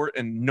points for it,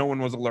 and no one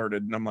was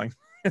alerted. And I'm like,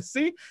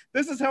 see,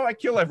 this is how I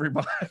kill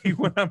everybody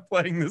when I'm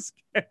playing this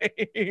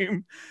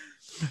game.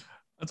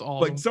 That's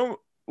awesome.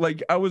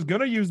 I was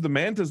gonna use the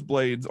mantis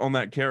blades on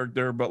that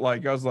character, but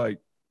like I was like,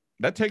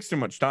 that takes too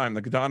much time.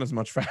 The katana is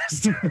much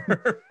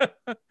faster.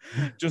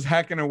 Just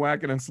hacking and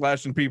whacking and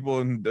slashing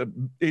people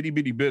in itty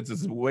bitty bits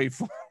is way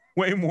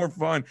more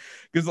fun.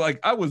 Because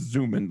like I was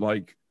zooming,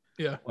 like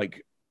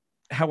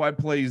how I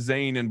play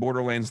Zane in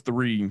Borderlands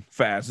 3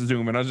 fast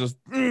zooming. I was just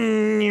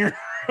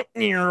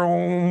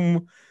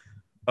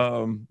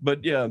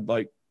but yeah,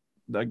 like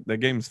that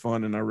game's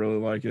fun and I really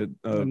like it.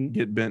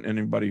 Get bent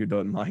anybody who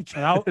doesn't like it.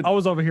 I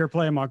was over here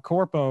playing my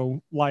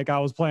Corpo like I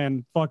was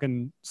playing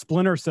fucking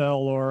Splinter Cell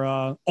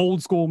or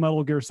old school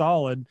Metal Gear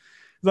Solid.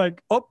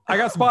 Like, oh, I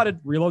got spotted.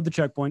 Reload the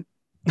checkpoint.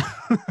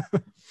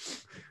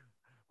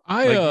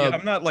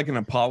 I'm not like an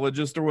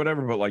apologist or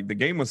whatever, but like the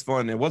game was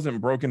fun. It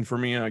wasn't broken for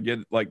me. I get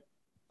like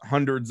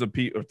hundreds of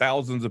people or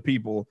thousands of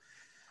people,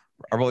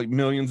 or like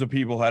millions of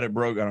people had it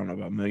broke. I don't know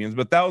about millions,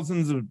 but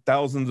thousands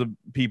of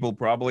people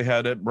probably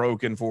had it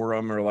broken for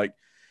them, or like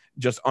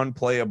just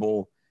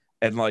unplayable.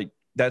 And like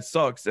that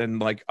sucks. And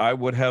like I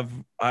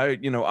wanted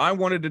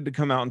it to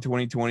come out in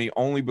 2020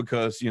 only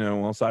because,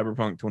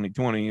 Cyberpunk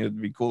 2020,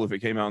 it'd be cool if it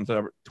came out in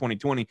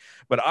 2020,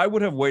 but I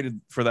would have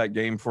waited for that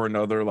game for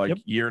another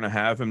year and a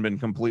half and been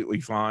completely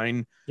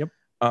fine. Yep.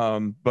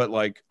 But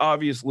like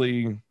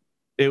obviously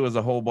it was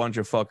a whole bunch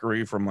of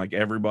fuckery from like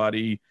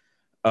everybody.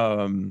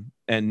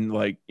 And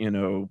like,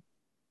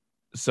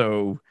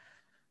 so,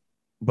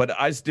 but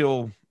I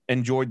still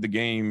enjoyed the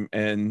game,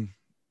 and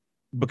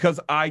because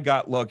I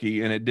got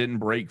lucky and it didn't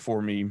break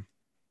for me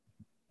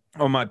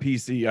on my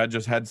PC, I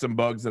just had some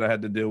bugs that I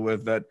had to deal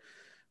with that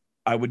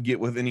I would get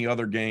with any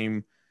other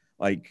game.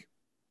 Like,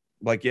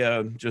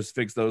 yeah, just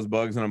fix those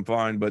bugs and I'm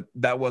fine. But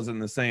that wasn't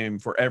the same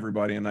for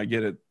everybody. And I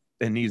get it.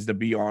 It needs to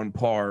be on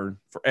par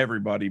for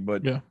everybody,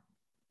 but yeah,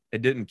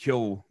 it didn't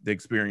kill the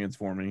experience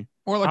for me.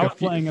 Or like I was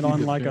playing it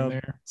on like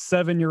a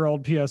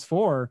 7-year-old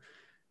PS4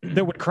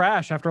 that would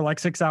crash after like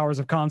 6 hours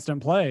of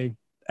constant play.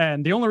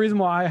 And the only reason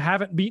why I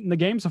haven't beaten the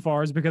game so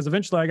far is because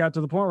eventually I got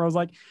to the point where I was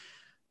like,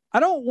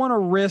 I don't want to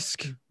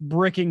risk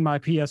bricking my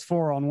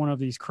PS4 on one of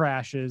these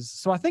crashes.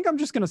 So I think I'm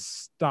just going to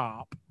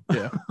stop.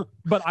 Yeah.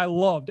 But I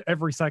loved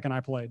every second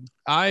I played.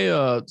 I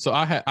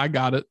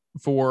got it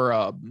for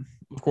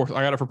of course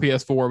I got it for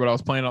PS4, but I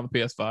was playing on the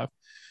PS5.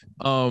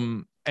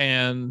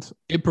 And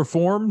it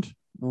performed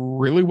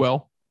really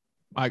well.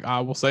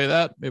 I will say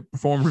that it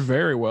performed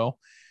very well.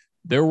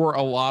 There were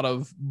a lot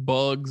of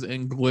bugs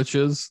and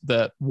glitches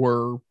that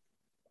were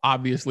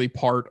obviously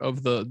part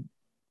of the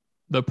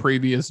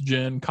previous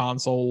gen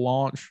console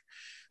launch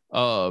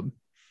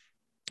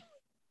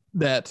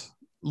that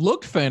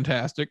looked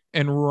fantastic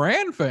and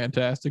ran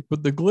fantastic,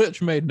 but the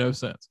glitch made no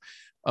sense.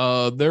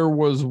 There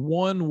was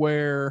one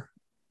where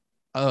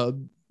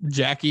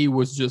Jackie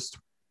was just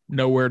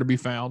nowhere to be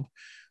found.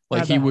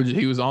 Like he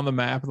was on the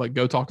map, like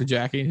go talk to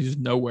Jackie, and he's just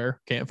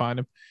nowhere, can't find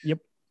him. Yep.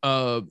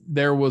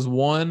 There was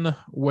one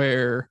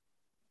where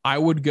I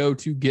would go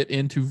to get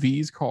into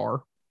V's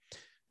car,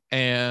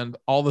 and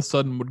all of a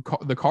sudden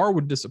the car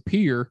would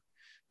disappear.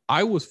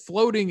 I was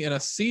floating in a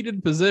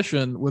seated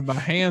position with my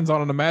hands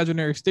on an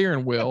imaginary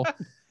steering wheel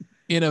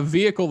in a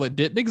vehicle that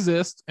didn't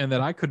exist and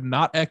that I could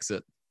not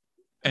exit.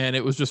 And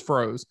it was just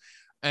froze.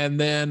 And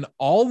then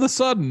all of a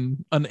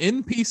sudden, an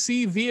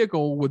NPC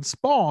vehicle would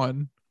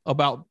spawn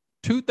about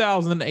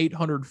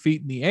 2,800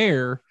 feet in the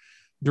air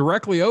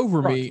directly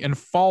over me and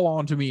fall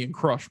onto me and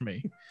crush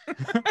me.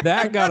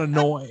 That got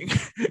annoying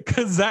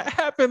because that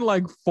happened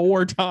like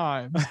 4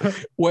 times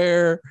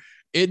where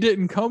it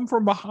didn't come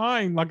from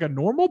behind like a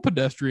normal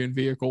pedestrian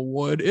vehicle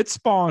would. It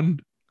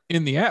spawned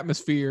in the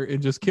atmosphere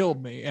and just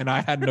killed me, and I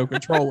had no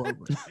control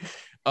over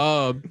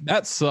it.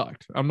 That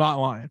sucked. I'm not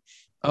lying.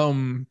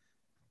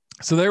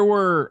 So there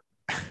were,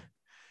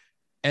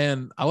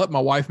 and I let my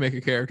wife make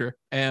a character,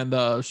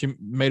 and she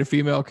made a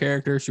female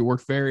character. She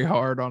worked very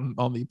hard on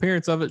the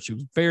appearance of it. She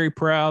was very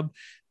proud,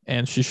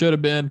 and she should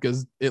have been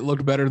because it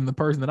looked better than the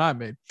person that I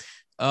made.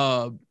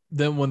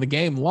 Then when the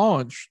game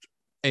launched,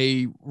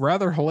 a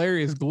rather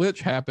hilarious glitch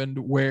happened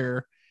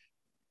where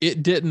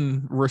it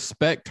didn't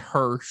respect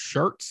her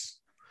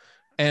shirts,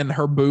 and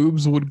her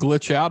boobs would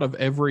glitch out of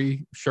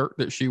every shirt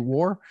that she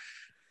wore.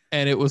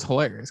 And it was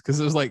hilarious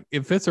because it was like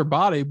it fits her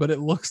body, but it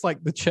looks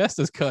like the chest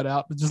is cut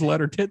out to just let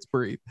her tits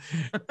breathe.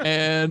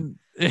 And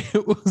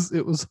it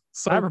was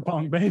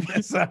Cyberpunk, baby.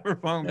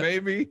 Cyberpunk,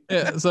 baby.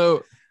 Yeah.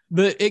 So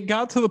it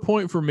got to the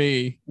point for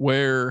me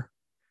where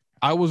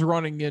I was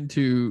running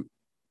into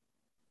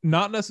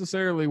not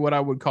necessarily what I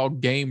would call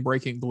game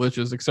breaking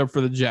glitches, except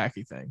for the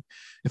Jackie thing.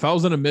 If I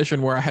was in a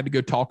mission where I had to go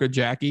talk to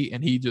Jackie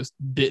and he just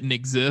didn't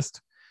exist,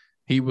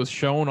 he was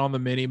shown on the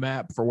mini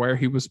map for where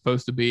he was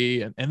supposed to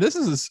be. And this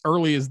is as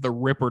early as the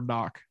Ripper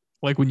knock,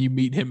 like when you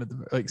meet him at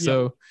the, like,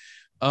 yeah.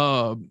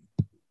 So,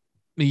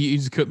 you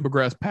just couldn't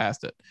progress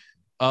past it.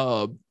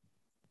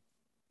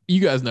 You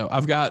guys know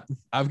I've got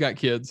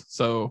kids.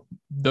 So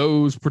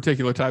those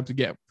particular types of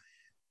game,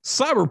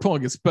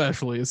 Cyberpunk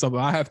especially, is something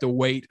I have to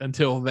wait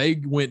until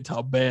they went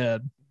to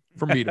bed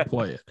for me to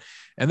play it.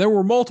 And there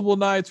were multiple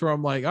nights where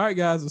I'm like, all right,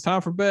 guys, it's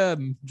time for bed.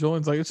 And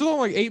Julian's like, it's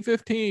only like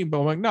 8:15. But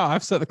I'm like, no,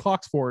 I've set the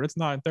clocks for it. It's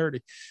 9:30.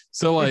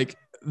 So like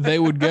they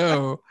would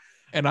go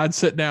and I'd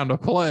sit down to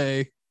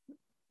play.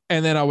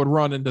 And then I would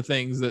run into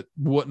things that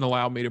wouldn't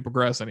allow me to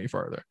progress any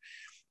further.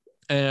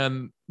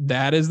 And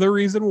that is the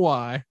reason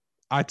why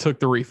I took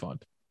the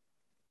refund.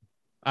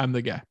 I'm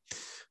the guy.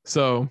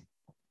 So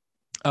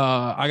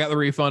I got the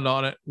refund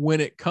on it. When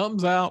it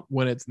comes out,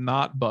 when it's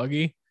not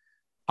buggy,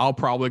 I'll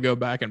probably go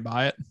back and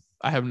buy it.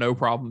 I have no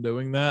problem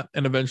doing that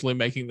and eventually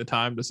making the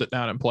time to sit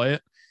down and play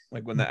it.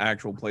 Like when the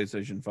actual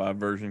PlayStation 5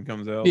 version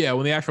comes out? Yeah,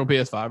 when the actual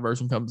PS5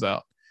 version comes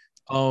out.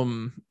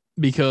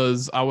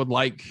 Because I would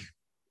like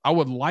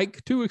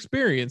to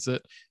experience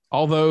it,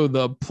 although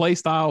the play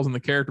styles and the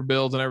character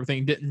builds and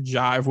everything didn't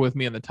jive with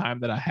me in the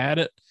time that I had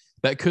it.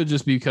 That could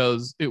just be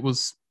because it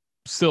was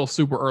still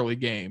super early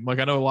game. Like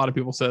I know a lot of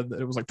people said that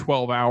it was like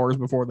 12 hours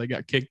before they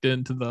got kicked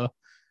into the,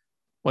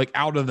 like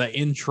out of the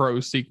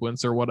intro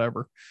sequence or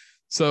whatever.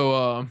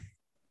 So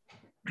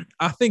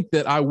I think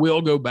that I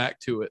will go back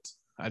to it.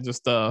 I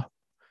just I'll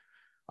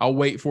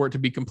wait for it to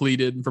be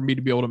completed and for me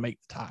to be able to make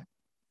the time.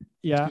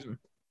 Yeah.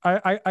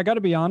 I got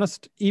to be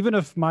honest, even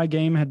if my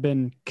game had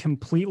been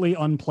completely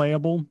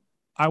unplayable,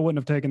 I wouldn't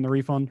have taken the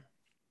refund.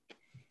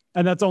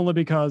 And that's only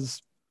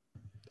because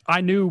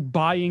I knew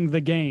buying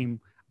the game,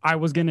 I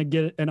was going to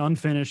get an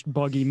unfinished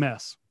buggy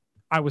mess.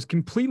 I was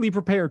completely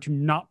prepared to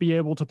not be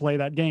able to play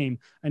that game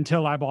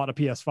until I bought a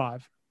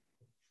PS5.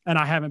 And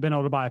I haven't been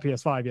able to buy a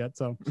PS5 yet.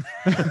 So,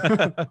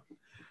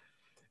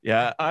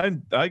 yeah,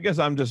 I guess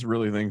I'm just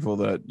really thankful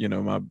that, you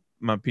know,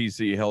 my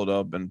PC held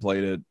up and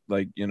played it.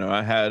 Like, you know,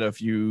 I had a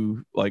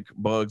few like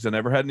bugs. I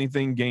never had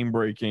anything game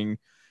breaking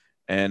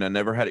and I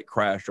never had it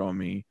crash on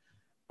me.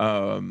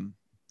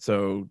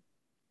 So,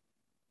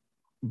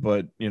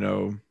 but, you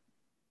know,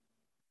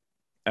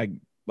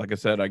 like I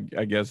said, I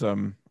guess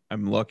I'm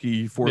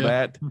lucky for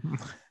that.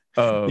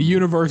 The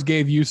universe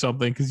gave you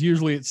something because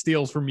usually it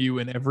steals from you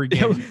in every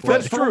game.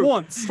 That's true. For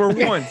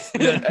once.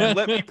 Yeah,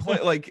 let me play.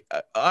 Like,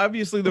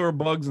 obviously there were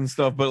bugs and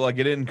stuff, but like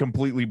it didn't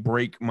completely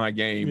break my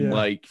game. Yeah.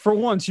 Like for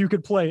once, you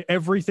could play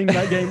everything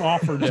that game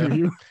offered to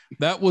you.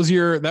 That was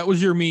your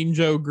Mean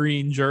Joe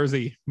Green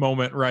jersey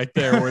moment right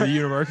there, where the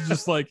universe is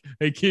just like,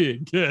 "Hey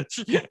kid, catch."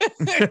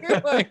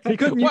 Like, He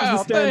couldn't use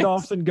wow, the standoffs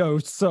thanks. and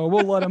ghosts, so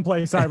we'll let him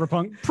play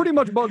Cyberpunk pretty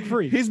much bug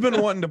free. He's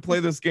been wanting to play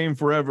this game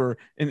forever,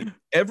 and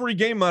every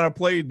game that I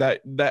played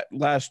that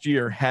last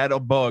year had a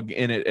bug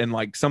in it, and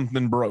like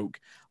something broke.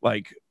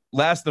 Like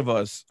Last of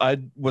Us, I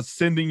was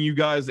sending you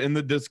guys in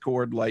the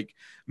Discord like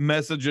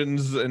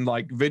messages and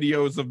like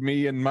videos of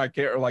me and my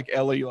character, like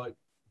Ellie, like,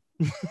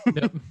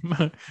 Yep.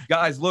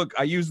 guys, look,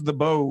 I used the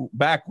bow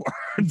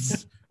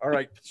backwards. All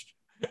right.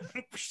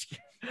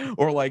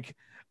 Or like,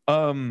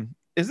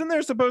 isn't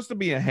there supposed to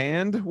be a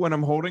hand when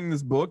I'm holding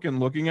this book and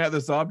looking at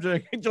this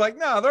object? And you're like,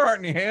 no, there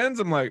aren't any hands.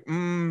 I'm like,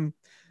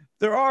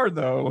 there are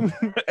though.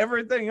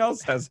 Everything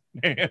else has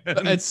hands.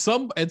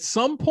 At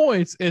some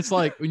points, it's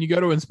like when you go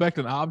to inspect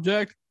an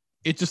object,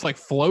 it just like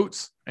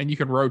floats and you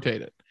can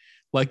rotate it.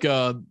 Like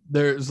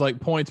there's like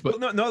points, but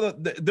no,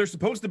 there's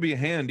supposed to be a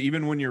hand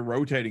even when you're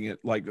rotating it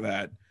like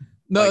that.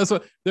 no, like- that's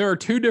what, there are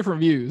two different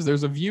views.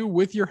 There's a view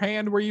with your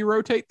hand where you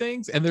rotate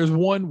things, and there's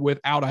one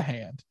without a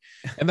hand.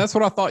 And that's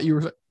what I thought you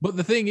were. But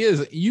the thing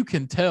is, you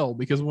can tell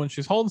because when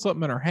she's holding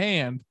something in her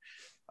hand,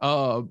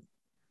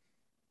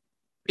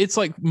 it's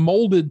like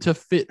molded to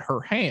fit her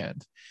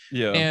hand.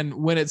 Yeah. And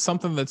when it's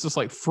something that's just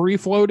like free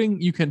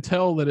floating, you can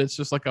tell that it's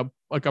just like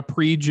a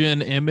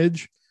pre-gen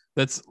image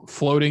that's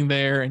floating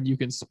there, and you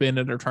can spin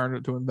it or turn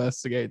it to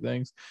investigate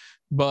things.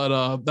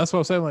 But that's what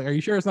I was saying. Like, are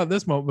you sure it's not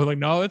this moment? But like,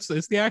 no, it's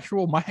the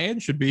actual. My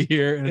hand should be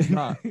here, and it's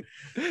not. Yeah,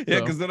 So.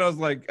 because then I was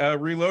like,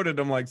 reloaded.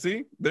 I'm like,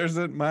 see, there's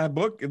my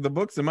book. The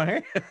book's in my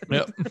hand.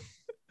 Yep.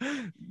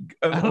 I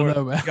don't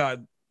know, man.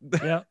 God.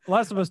 Yeah,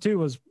 Last of Us 2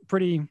 was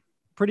pretty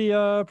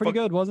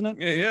good, wasn't it?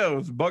 Yeah, it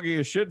was buggy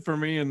as shit for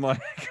me, and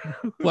like,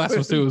 Last of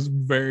Us 2 was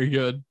very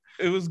good.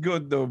 it was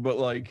good though, but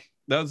like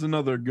that was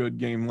another good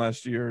game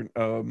last year.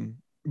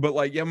 But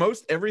like, yeah,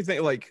 most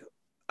everything, like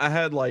I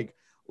had like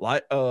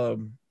a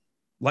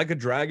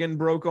Dragon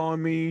broke on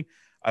me.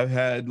 I've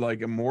had like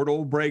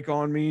Immortal break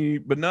on me,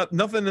 but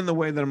nothing in the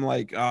way that I'm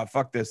like,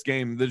 fuck this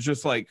game. There's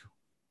just like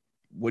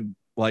would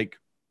like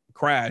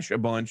crash a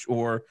bunch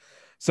or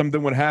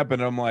something would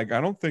happen. I'm like, I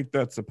don't think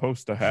that's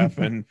supposed to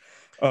happen.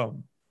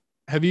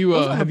 Have you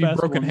Those are the best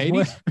broken ones.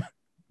 Hades?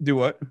 Do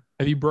what?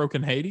 Have you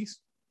broken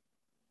Hades?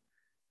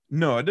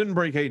 No, I didn't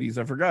break Hades.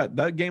 I forgot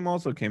that game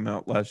also came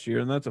out last year,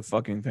 and that's a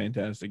fucking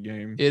fantastic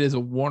game. It is a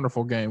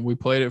wonderful game. We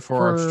played it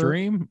for our For-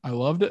 stream. I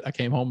loved it. I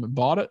came home and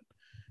bought it.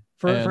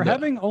 For And,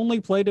 having only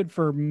played it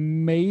for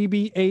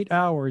maybe 8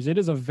 hours, it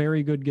is a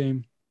very good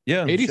game.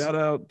 Yeah, Hades? shout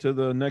out to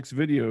the next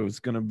video. It's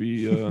gonna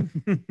be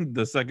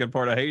the second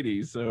part of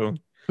Hades. So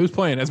Who's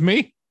playing? As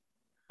me?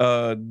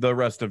 the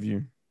rest of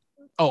you.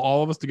 Oh,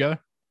 all of us together.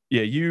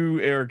 Yeah,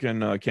 you, Eric,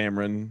 and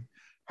Cameron.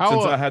 How?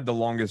 Since I had the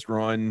longest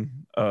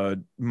run,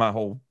 my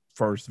whole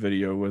first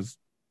video was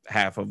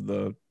half of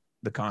the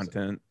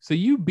content. So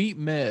you beat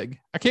Meg.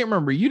 I can't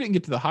remember. You didn't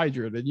get to the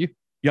Hydra, did you?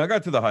 Yeah, I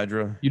got to the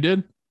Hydra. You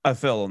did? I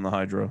fell on the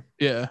Hydra.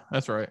 Yeah,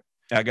 that's right.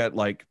 I got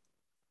like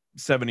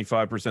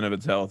 75% of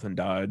its health and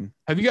died.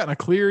 Have you gotten a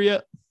clear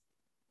yet?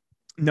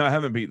 No, I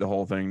haven't beat the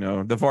whole thing.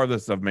 No, the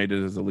farthest I've made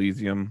it is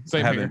Elysium.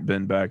 Same I haven't here.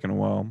 been back in a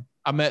while.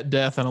 I met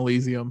Death in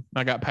Elysium.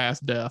 I got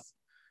past Death,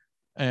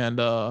 and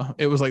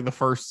it was like the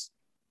first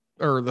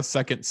or the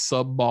second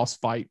sub boss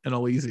fight in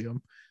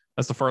Elysium.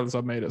 That's the farthest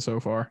I've made it so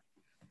far.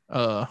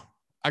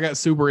 I got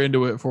super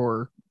into it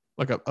for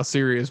like a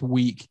serious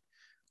week,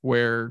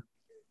 where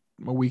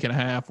a week and a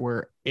half,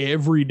 where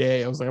every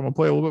day I was like, I'm gonna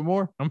play a little bit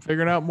more. I'm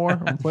figuring out more. I'm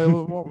gonna play a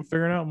little bit more. I'm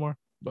figuring out more.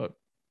 But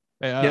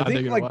yeah, Yeah, I dig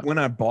think it a like lot. when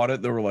I bought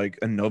it, there were like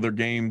another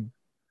game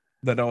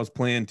that I was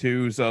playing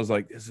too. So I was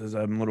like,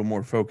 I'm a little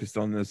more focused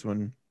on this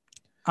one.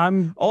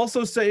 I'm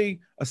Also say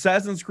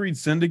Assassin's Creed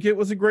Syndicate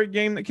was a great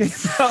game that came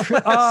out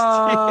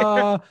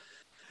last year.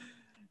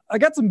 I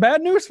got some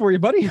bad news for you,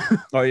 buddy.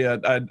 Oh yeah,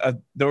 I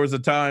there was a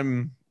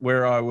time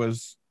where I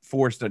was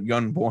forced at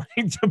gunpoint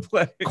to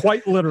play.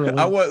 Quite literally.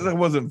 I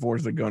wasn't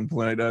forced at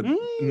gunpoint.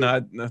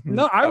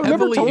 No, I remember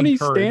Heavily Tony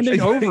encouraged.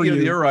 standing over you.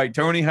 You're right.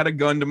 Tony had a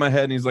gun to my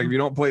head, and he's like, "If you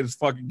don't play this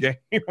fucking game,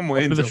 I'm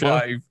going After the to show.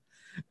 life."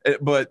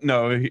 But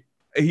no,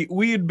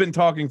 we had been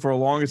talking for the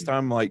longest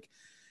time, like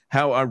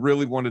how I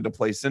really wanted to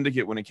play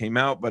Syndicate when it came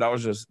out, but I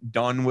was just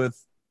done with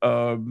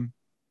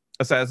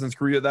Assassin's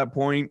Creed at that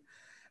point,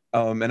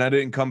 and I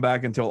didn't come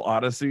back until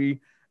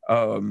Odyssey.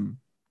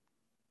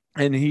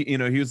 And he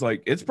was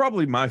like, "It's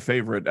probably my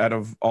favorite out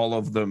of all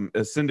of them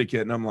is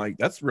Syndicate," and I'm like,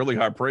 "That's really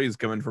high praise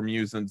coming from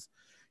you, since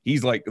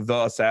he's like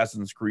the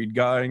Assassin's Creed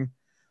guy."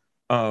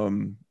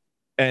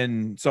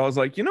 And so I was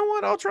like, you know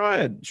what? I'll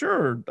try it.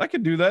 Sure, I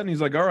could do that. And he's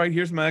like, all right,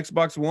 here's my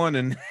Xbox One,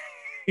 and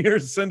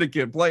here's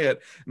Syndicate. Play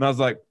it. And I was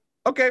like,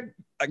 okay,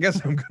 I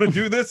guess I'm gonna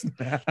do this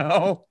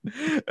now.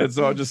 And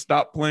so I just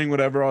stopped playing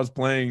whatever I was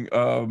playing,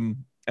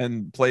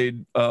 and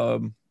played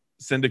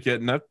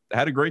Syndicate, and I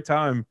had a great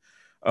time.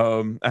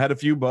 I had a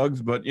few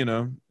bugs, but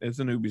it's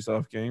an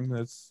Ubisoft game.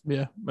 That's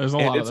Yeah, there's a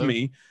lot. it's of those.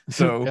 me.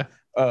 So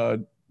Yeah.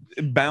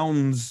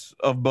 bounds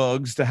of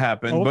bugs to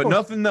happen, Oh, of but course.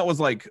 nothing that was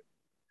like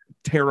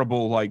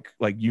terrible, like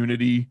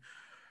Unity,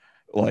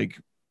 like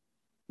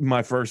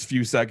my first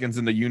few seconds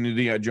in the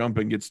Unity, I jump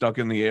and get stuck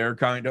in the air,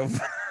 kind of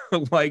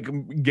like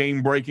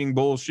game breaking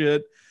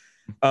bullshit.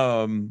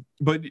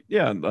 But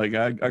yeah, like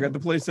I got to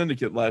play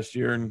Syndicate last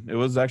year, and it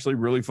was actually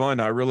really fun.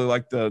 I really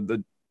liked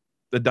the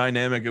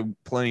dynamic of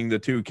playing the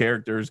two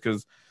characters,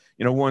 because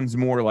one's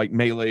more like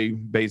melee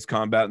based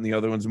combat and the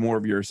other one's more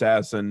of your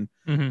assassin.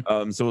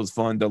 Mm-hmm. So it was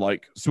fun to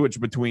like switch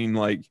between,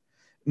 like,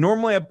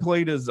 normally I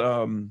played as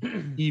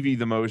Evie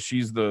the most.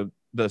 She's the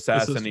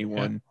assassin-y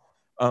one.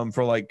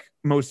 For like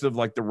most of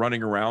like the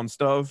running around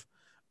stuff.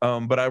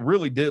 But I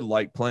really did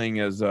like playing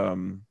as oh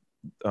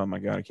my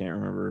god, I can't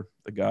remember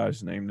the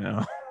guy's name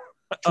now.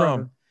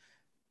 Trevor.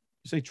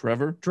 You say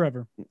Trevor?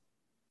 Trevor.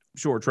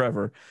 Sure,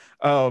 Trevor.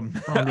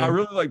 I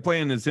really like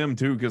playing as him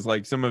too, because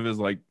like some of his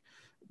like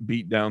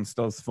beat down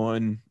stuff's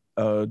fun.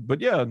 But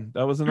yeah,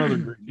 that was another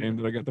great game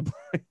that I got to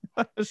play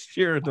last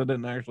year that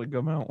didn't actually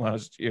come out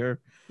last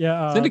year.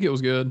 Yeah, Syndicate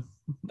was good.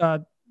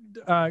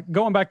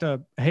 Going back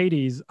to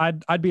Hades,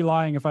 I'd be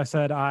lying if I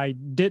said I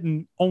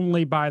didn't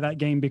only buy that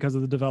game because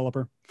of the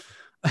developer.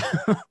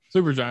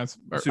 Supergiant's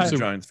fantastic.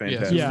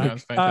 Yeah,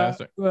 Supergiant's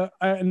fantastic.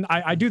 And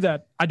I do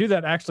that. I do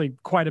that actually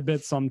quite a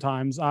bit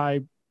sometimes.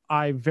 I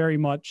very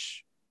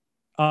much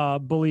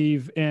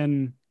believe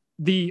in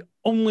the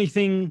only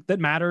thing that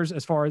matters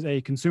as far as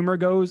a consumer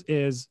goes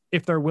is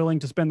if they're willing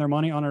to spend their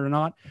money on it or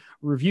not.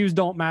 Reviews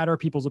don't matter.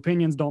 People's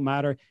opinions don't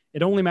matter.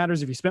 It only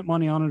matters if you spent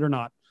money on it or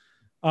not.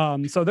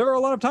 So there are a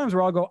lot of times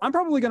where I'll go, I'm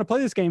probably going to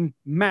play this game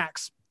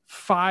max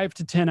 5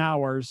 to 10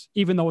 hours,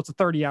 even though it's a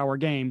 30-hour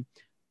game.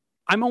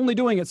 I'm only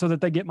doing it so that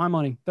they get my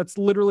money. That's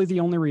literally the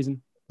only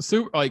reason.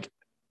 So like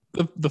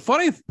the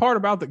funny part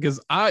about that,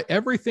 because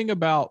everything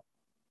about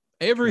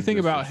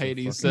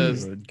Hades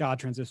says God,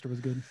 Transistor was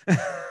good.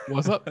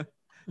 What's up?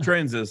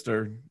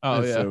 Transistor.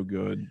 Oh, yeah. So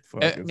good.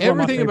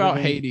 Everything about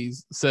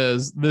Hades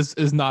says this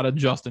is not a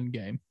Justin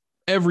game.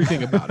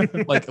 Everything about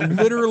it, like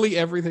literally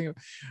everything,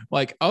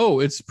 like, oh,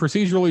 it's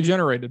procedurally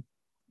generated.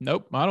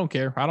 Nope, I don't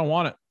care. I don't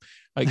want it.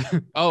 Like,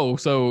 oh,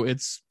 so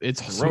it's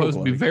supposed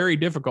to be very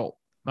difficult.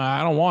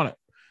 I don't want it.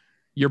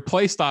 Your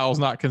play style is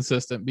not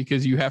consistent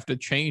because you have to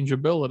change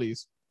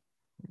abilities.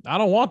 I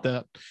don't want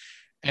that.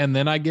 And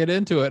then I get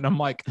into it and I'm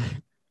like,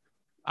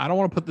 I don't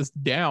want to put this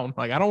down.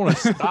 Like, I don't want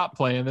to stop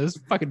playing. This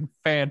is fucking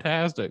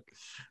fantastic.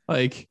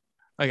 Like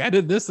I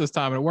did this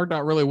time and it worked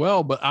out really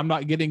well, but I'm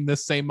not getting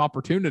this same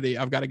opportunity.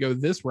 I've got to go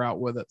this route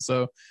with it.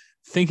 So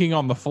thinking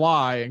on the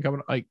fly and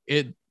coming like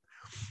it,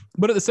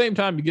 but at the same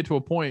time, you get to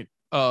a point.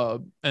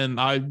 And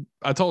I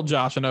told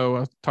Josh, I know I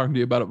was talking to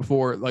you about it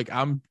before. Like,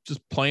 I'm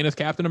just playing as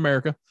Captain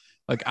America.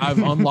 Like,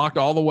 I've unlocked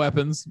all the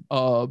weapons.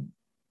 I've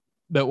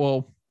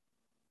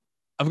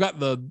got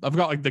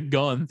like the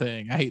gun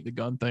thing. I hate the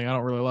gun thing. I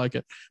don't really like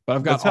it. But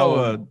I've got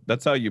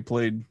that's how you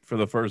played for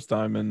the first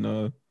time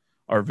in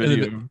our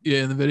video.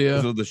 In the video.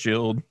 Because of the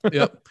shield.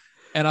 Yep.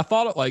 And I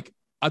thought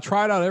I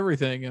tried out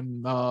everything,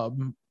 and I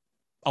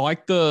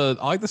like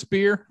the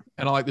spear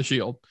and I like the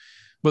shield,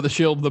 but the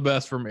shield's the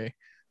best for me,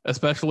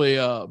 especially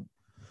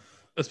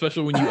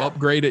when you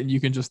upgrade it and you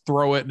can just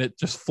throw it and it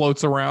just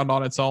floats around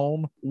on its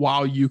own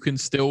while you can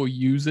still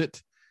use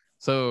it.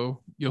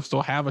 So you'll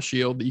still have a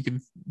shield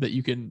that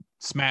you can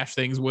smash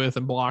things with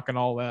and block and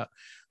all that.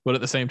 But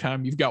at the same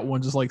time, you've got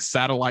one just like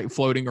satellite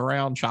floating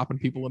around, chopping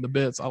people into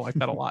bits. I like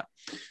that a lot.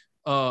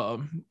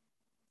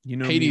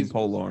 Hades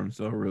pole arms,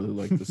 so I really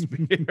like the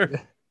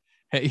spear.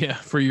 Hey, yeah,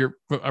 for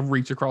a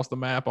reach across the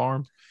map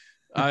arms.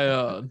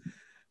 I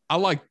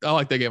like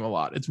that game a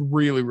lot. It's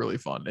really, really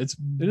fun. It is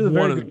a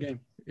very good game.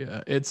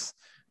 Yeah,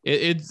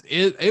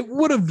 it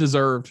would have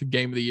deserved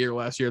Game of the Year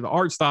last year. The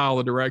art style,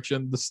 the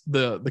direction,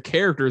 the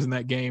characters in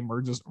that game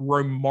are just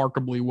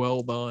remarkably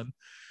well done.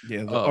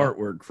 Yeah, the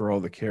artwork for all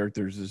the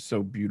characters is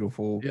so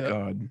beautiful. Yeah.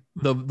 God,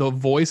 the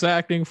voice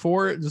acting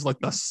for it, just like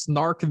the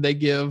snark they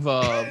give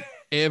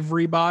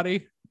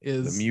everybody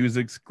is. The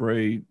music's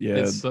great.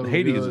 Yeah, so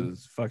Hades good.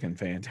 is fucking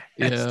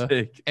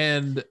fantastic. Yeah.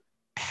 And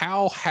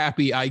how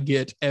happy I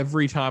get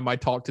every time I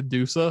talk to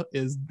Dusa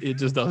it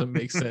just doesn't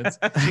make sense.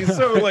 She's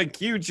so like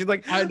cute. She's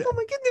like, oh my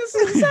goodness,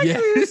 exactly.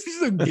 Yeah, she's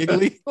so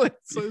giggly. Like,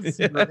 it's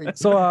great.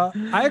 So I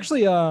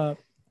actually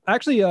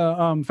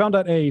found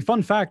out a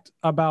fun fact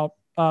about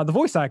the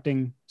voice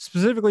acting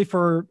specifically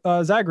for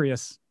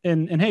Zagreus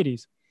in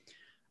Hades.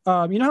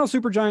 You know how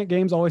Supergiant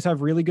games always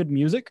have really good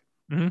music?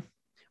 Mm-hmm.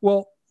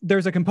 Well,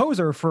 there's a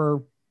composer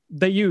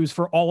they use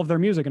for all of their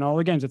music in all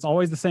their games. It's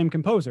always the same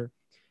composer.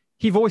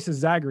 He voices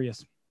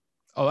Zagreus.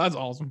 Oh, that's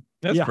awesome.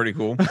 That's pretty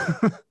cool.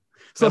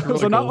 So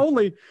really not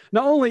cool.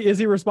 only is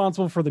he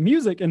responsible for the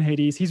music in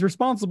Hades, he's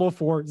responsible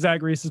for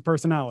Zagreus's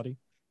personality.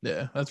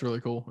 Yeah, that's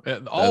really cool.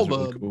 And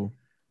Really cool.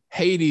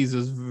 Hades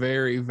is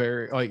very,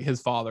 very, like,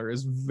 his father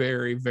is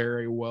very,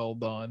 very well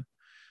done.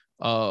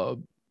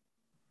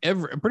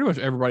 Pretty much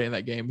everybody in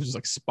that game is just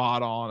like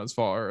spot on as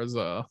far as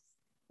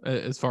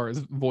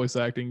voice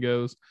acting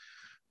goes.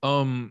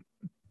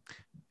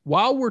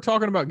 While we're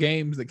talking about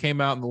games that came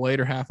out in the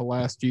later half of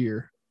last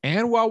year,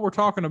 and while we're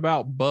talking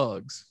about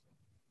Bugsnax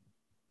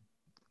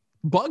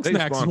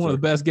is one of the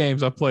best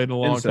games I've played in a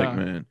long time.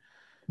 Man.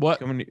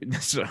 What?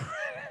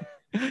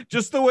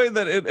 Just the way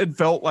that it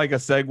felt like a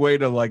segue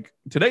to like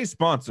today's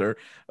sponsor,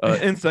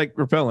 insect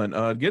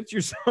repellent. Get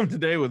you some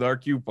today with our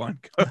coupon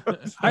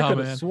code. I could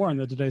have sworn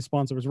that today's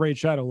sponsor was Raid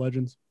Shadow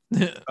Legends.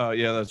 Yeah,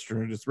 that's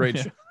true. Just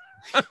Raid.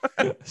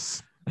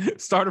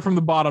 Started from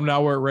the bottom.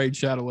 Now we're at Raid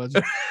Shadow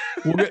Legends.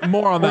 We'll get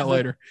more on that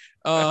later.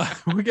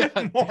 We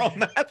got more on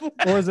that.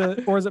 Or is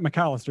it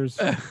McAllister's?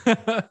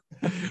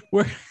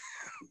 We're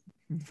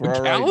For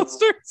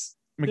McAllister's.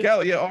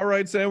 Yeah, all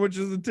right.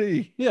 Sandwiches and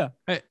tea. Yeah.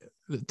 Hey,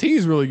 the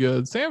tea's really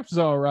good. Sandwiches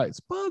are all right.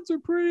 Spuds are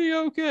pretty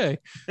okay.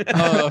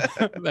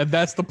 And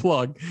that's the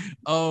plug.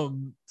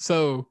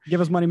 So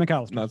give us money,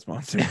 McAllister. Not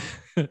sponsored.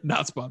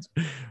 Not sponsored.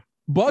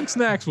 Bug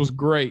Snacks was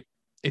great.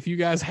 If you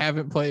guys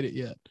haven't played it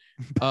yet.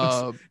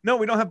 No,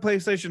 we don't have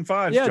PlayStation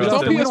 5. Yeah,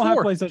 Justin. we don't have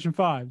PS4. PlayStation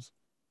 5s.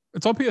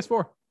 It's on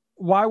PS4.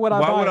 Why would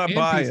I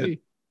buy and it?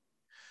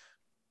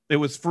 It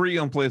was free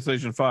on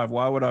PlayStation 5.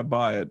 Why would I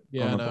buy it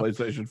on the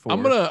PlayStation 4?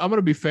 I'm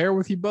gonna be fair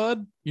with you,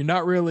 bud. You're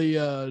not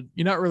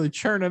really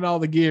churning all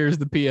the gears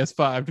the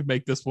PS5 to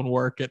make this one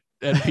work at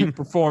peak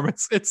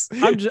performance.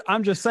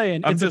 I'm just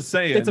saying it's a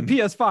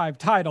PS5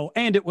 title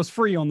and it was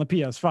free on the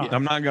PS5.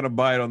 I'm not gonna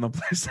buy it on the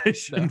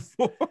PlayStation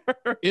 4.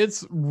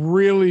 It's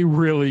really,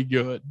 really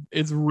good.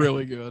 It's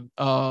really good.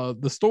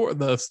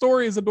 The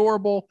story is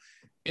adorable.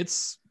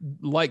 It's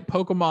like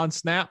Pokemon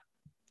Snap,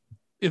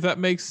 if that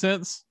makes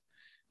sense.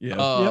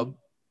 Yeah.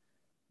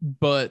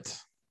 But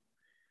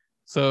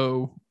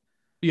so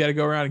you got to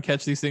go around and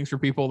catch these things for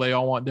people. They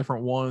all want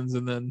different ones.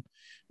 And then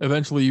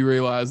eventually you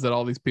realize that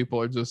all these people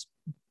are just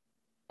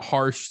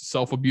harsh,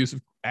 self-abusive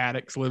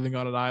addicts living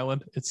on an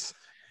island. It's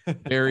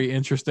very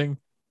interesting.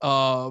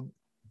 But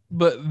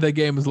the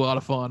game is a lot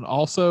of fun.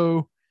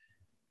 Also,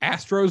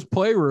 Astro's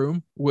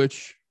Playroom,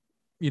 which,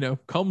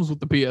 comes with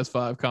the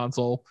PS5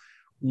 console.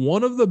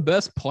 One of the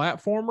best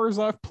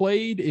platformers I've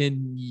played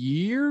in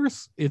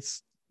years.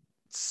 It's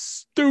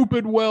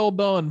stupid well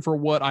done for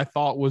what I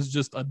thought was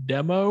just a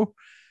demo,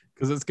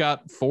 because it's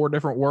got 4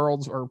 different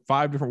worlds or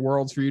 5 different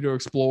worlds for you to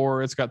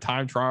explore. It's got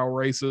time trial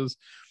races.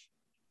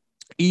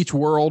 Each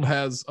world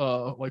has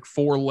like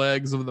 4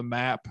 legs of the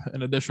map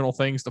and additional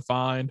things to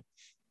find.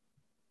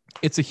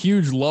 It's a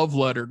huge love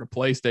letter to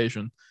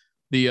PlayStation,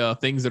 the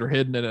things that are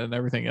hidden in it and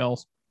everything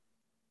else.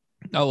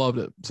 I loved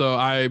it. So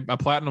I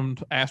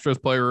platinumed Astro's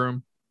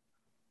Playroom,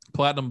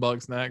 platinum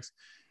Bug Snacks,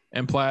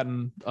 and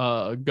platinum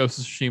Ghost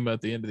of Tsushima at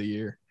the end of the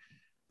year.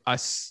 I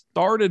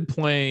started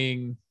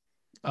playing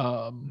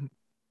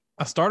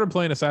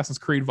Assassin's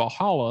Creed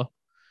Valhalla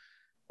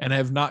and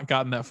have not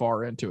gotten that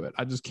far into it.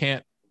 I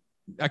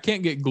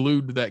can't get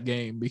glued to that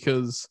game,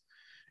 because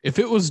if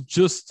it was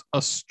just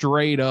a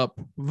straight up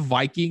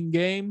Viking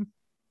game,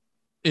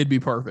 it'd be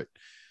perfect.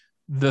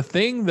 The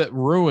thing that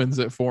ruins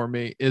it for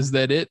me is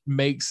that it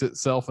makes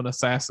itself an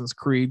Assassin's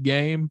Creed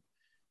game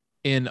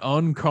in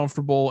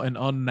uncomfortable and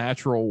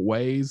unnatural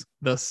ways,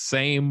 the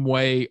same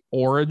way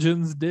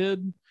Origins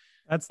did.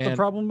 That's the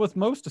problem with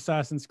most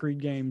Assassin's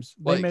Creed games.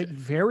 They make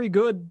very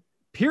good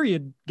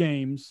period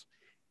games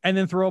and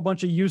then throw a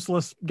bunch of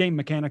useless game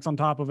mechanics on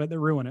top of it that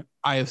ruin it.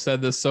 I have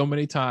said this so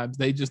many times.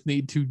 They just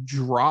need to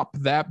drop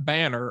that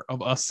banner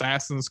of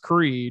Assassin's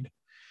Creed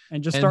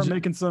and just start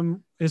making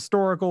some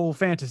historical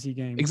fantasy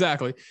games.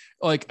 Exactly.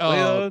 Like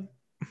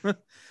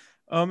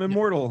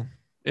Immortal.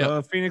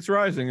 Yeah. Phoenix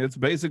Rising. It's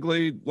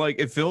basically like,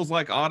 it feels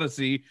like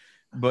Odyssey,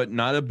 but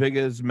not as big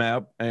as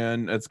map,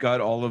 and it's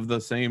got all of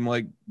the same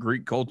like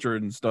Greek culture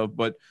and stuff,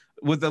 but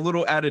with a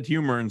little added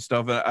humor and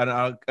stuff.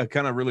 I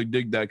kind of really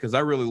dig that, because I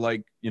really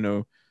like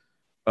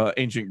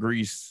ancient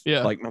Greece,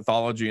 like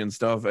mythology and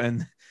stuff,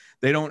 and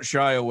they don't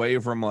shy away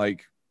from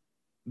like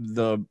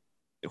the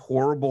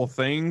horrible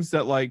things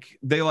that like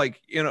they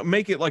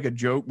make it like a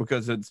joke,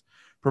 because it's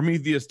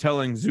Prometheus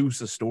telling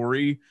Zeus a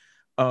story.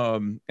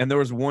 And there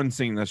was one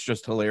scene that's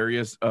just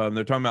hilarious.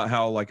 They're talking about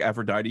how like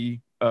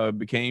Aphrodite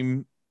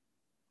became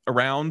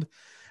around,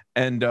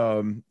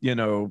 and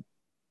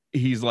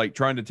he's like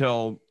trying to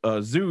tell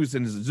Zeus,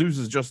 and Zeus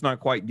is just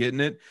not quite getting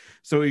it.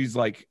 So he's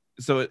like,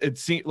 it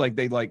seemed like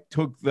they like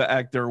took the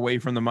actor away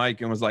from the mic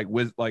and was like,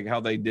 with like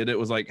how they did it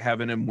was like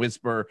having him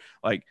whisper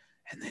like,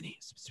 and then he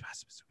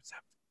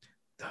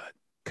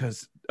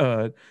because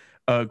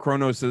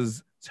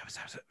Kronos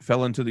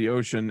fell into the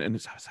ocean, and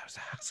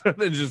so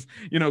then just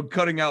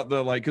cutting out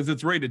the like, because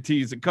it's rated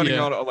T, so cutting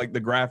out like the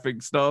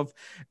graphic stuff,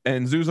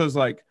 and Zeus was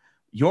like,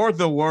 "You're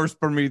the worst,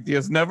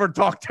 Prometheus. Never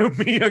talk to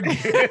me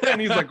again."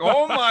 And he's like,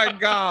 "Oh my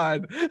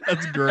god,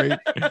 that's great."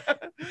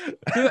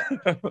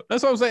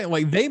 That's what I'm saying.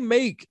 Like,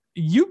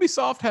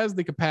 Ubisoft has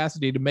the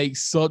capacity to make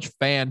such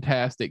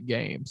fantastic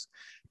games,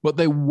 but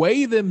they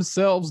weigh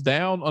themselves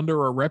down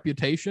under a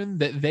reputation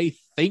that they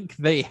think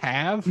they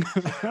have.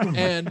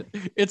 And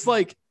it's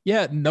like,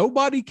 yeah,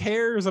 nobody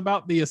cares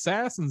about the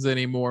Assassins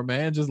anymore,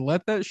 man. Just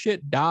let that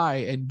shit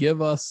die and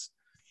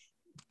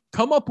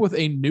come up with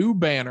a new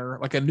banner,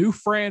 like a new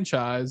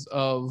franchise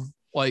of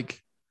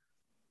like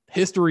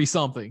history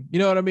something. You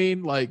know what I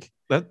mean? Like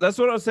that's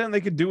what I was saying they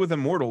could do with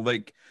Immortal.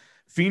 Like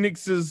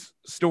Phoenix's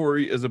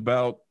story is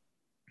about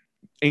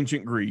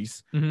ancient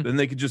Greece. Mm-hmm. Then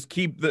they could just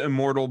keep the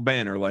Immortal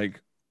banner.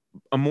 Like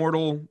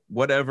Immortal,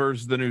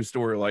 whatever's the new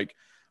story, like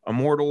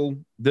Immortal,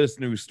 this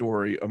new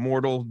story,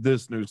 Immortal,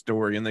 this new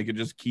story, and they could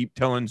just keep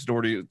telling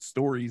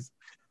stories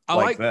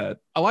like that.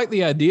 I like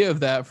the idea of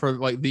that for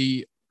like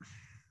the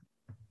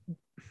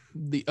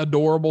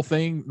adorable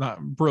thing. Not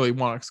really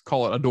want to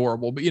call it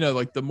adorable, but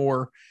like the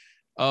more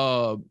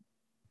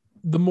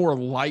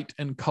light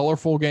and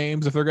colorful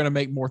games, if they're going to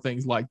make more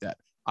things like that.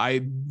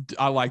 I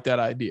like that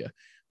idea.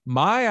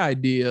 My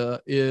idea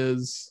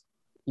is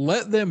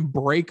let them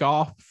break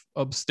off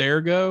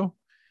Abstergo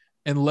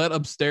and let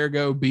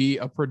Abstergo be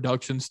a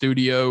production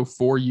studio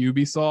for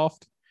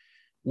Ubisoft,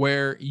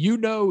 where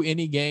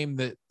any game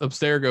that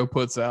Abstergo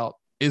puts out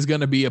is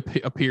going to be a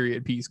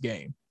period piece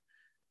game,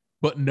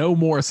 but no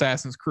more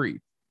Assassin's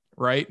Creed,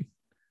 right?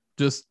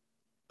 Just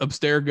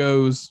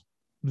Abstergo's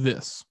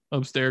this,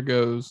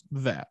 Abstergo's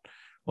that,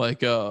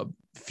 like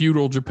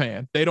feudal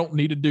Japan. They don't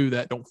need to do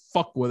that. Don't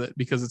fuck with it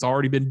because it's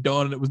already been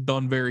done and it was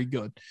done very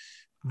good.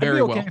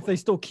 Very I'd be okay well. if they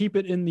still keep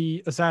it in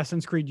the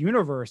Assassin's Creed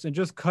universe and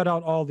just cut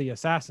out all the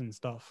assassin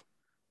stuff.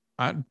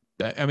 I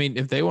mean,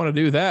 if they want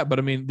to do that, but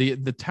I mean,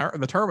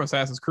 the term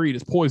Assassin's Creed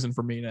is poison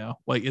for me now.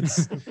 Like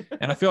it's,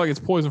 and I feel like it's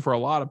poison for a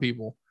lot of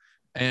people.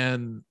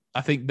 And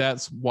I think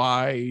that's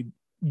why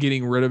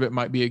getting rid of it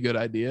might be a good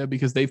idea,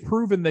 because they've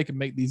proven they can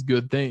make these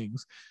good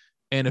things.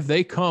 And if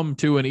they come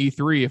to an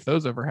E3, if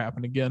those ever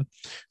happen again,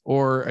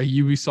 or a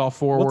Ubisoft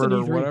Forward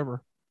or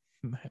whatever,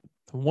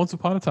 once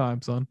upon a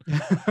time, son,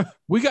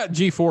 we got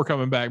G4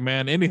 coming back,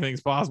 man.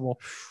 Anything's possible.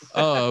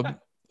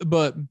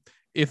 But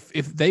if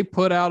they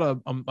put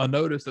out a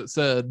notice that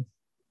said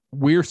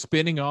we're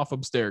spinning off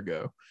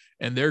Abstergo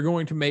and they're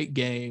going to make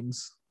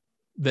games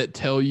that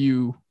tell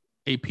you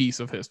a piece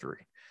of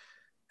history,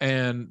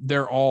 and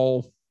they're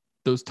all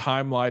those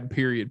timeline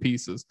period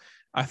pieces,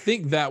 I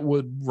think that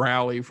would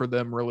rally for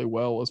them really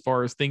well as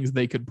far as things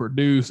they could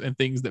produce and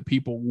things that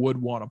people would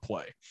want to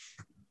play.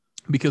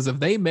 Because if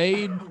they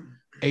made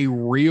a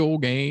real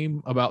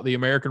game about the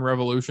American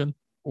Revolution,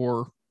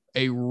 or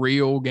a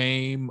real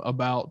game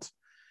about,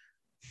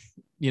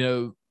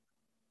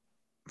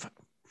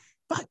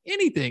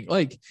 anything,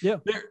 like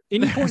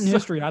any point in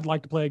history I'd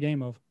like to play a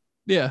game of.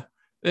 Yeah.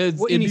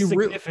 Any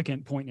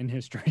significant point in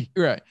history.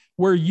 Right.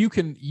 Where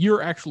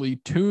you're actually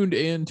tuned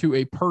into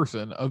a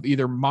person of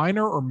either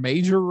minor or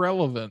major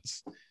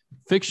relevance.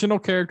 Fictional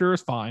character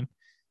is fine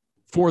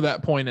for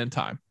that point in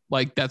time.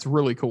 Like, that's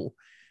really cool.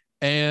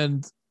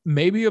 And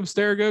maybe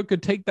Abstergo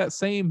could take that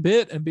same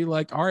bit and be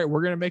like, all right,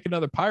 we're going to make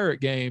another pirate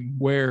game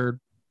where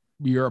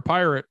you're a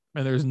pirate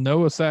and there's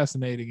no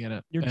assassinating in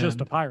it. You're just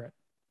a pirate.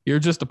 You're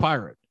just a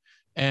pirate.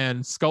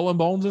 And Skull and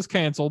Bones is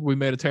canceled. We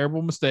made a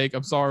terrible mistake.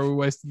 I'm sorry we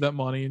wasted that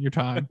money and your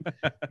time.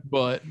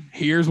 But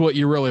here's what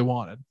you really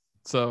wanted.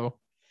 So,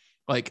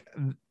 like,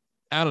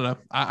 I don't know.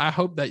 I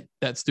hope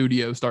that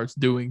studio starts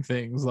doing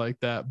things like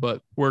that.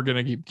 But we're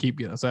going to keep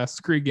getting Assassin's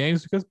Creed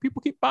games because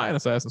people keep buying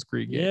Assassin's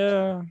Creed games.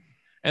 Yeah.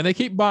 And they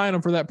keep buying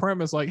them for that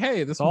premise, like,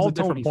 hey, this was a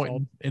different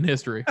point in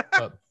history.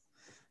 But,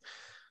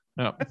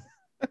 no.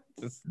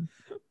 Just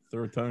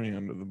throw Tony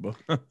under the bus.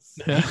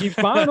 He keeps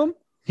buying them.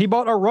 He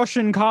bought a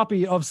Russian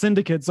copy of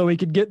Syndicate so he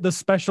could get the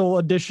special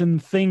edition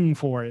thing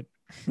for it.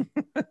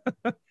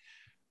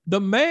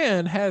 The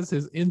man has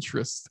his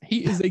interests.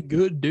 He is a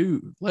good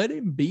dude. Let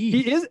him be.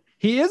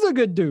 He is a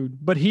good dude,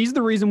 but he's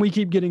the reason we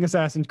keep getting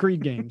Assassin's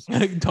Creed games.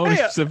 Tony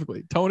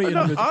specifically. Tony.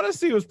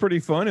 Odyssey was pretty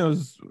fun. It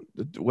was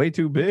way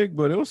too big,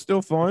 but it was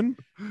still fun.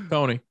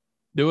 Tony,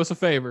 do us a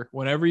favor.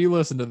 Whenever you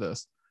listen to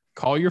this,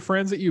 call your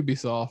friends at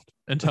Ubisoft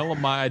and tell them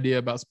my idea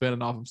about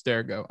spinning off of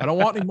Abstergo. I don't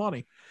want any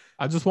money.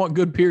 I just want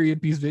good period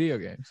piece video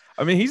games.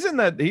 I mean, he's in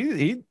that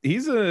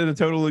he's in a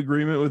total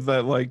agreement with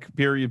that, like,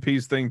 period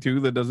piece thing too.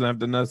 That doesn't have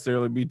to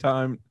necessarily be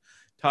tied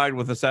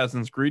with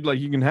Assassin's Creed. Like,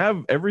 you can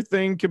have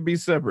everything can be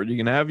separate. You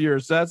can have your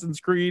Assassin's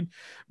Creed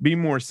be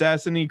more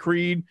Assassin-y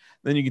Creed.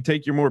 Then you can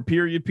take your more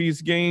period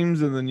piece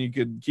games, and then you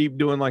could keep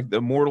doing like the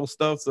Immortal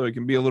stuff, so it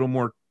can be a little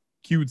more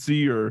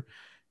cutesy or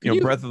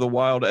Breath of the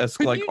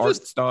Wild-esque like art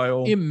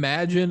style.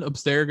 Imagine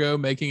Abstergo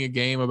making a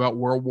game about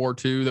World War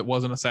II that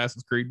wasn't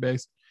Assassin's Creed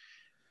based.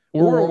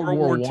 Or a World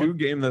War II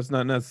game that's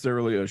not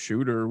necessarily a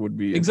shooter would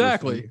be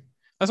exactly.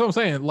 That's what I'm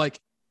saying. Like,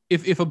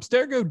 if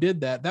Abstergo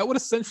did that, that would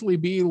essentially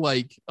be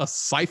like a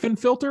siphon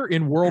filter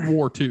in World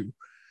War II.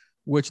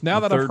 Which, now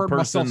that I've heard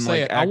myself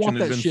say it, I want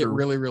that shit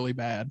really, really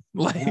bad.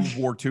 Like, World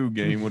War II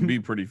game would be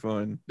pretty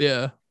fun.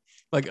 Yeah,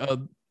 like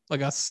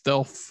a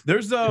stealth.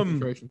 There's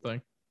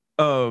thing.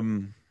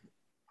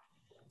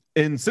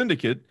 In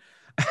Syndicate,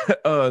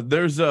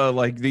 there's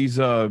like these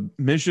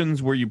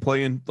missions where you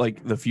play in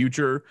like the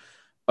future.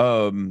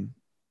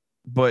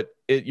 But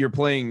you're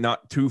playing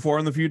not too far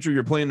in the future.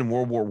 You're playing in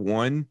World War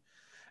I.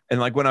 And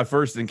like, when I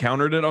first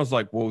encountered it, I was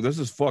like, whoa, this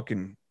is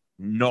fucking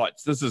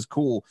nuts. This is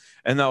cool.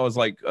 And I was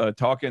like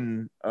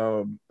talking,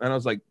 and I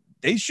was like,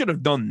 they should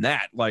have done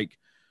that. Like,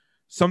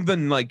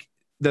 something like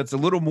that's a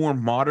little more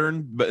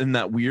modern, but in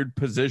that weird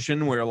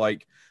position where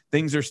like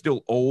things are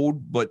still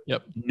old, but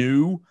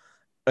new.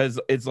 As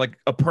it's like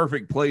a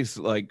perfect place,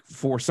 like,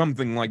 for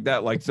something like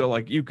that. Like, so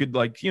like you could,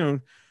 like,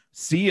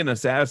 see an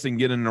assassin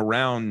getting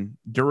around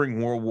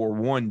during World War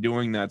One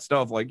doing that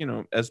stuff. Like, you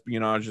know,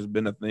 espionage has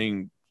been a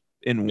thing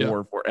in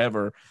war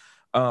forever.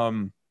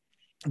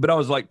 But I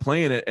was like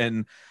playing it,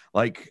 and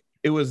like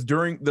it was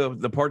during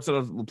the parts that I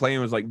was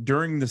playing was like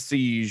during the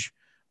siege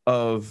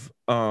of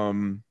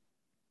Britain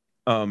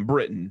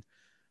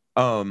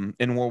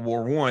in World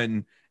War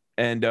One.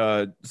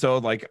 And so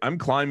like I'm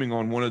climbing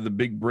on one of the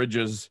big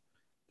bridges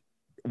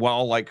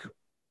while like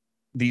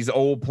these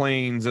old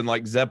planes and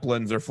like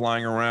Zeppelins are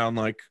flying around,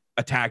 like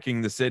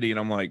attacking the city. And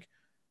I'm like,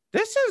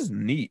 this is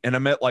neat. And I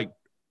met like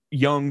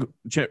young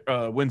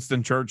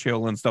Winston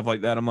Churchill and stuff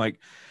like that. I'm like,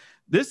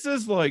 this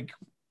is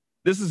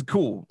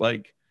cool.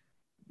 Like,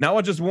 now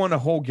I just want a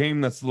whole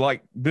game that's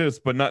like this,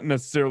 but not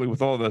necessarily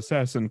with all the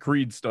Assassin's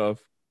Creed stuff.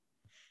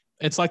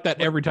 It's like that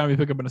every time you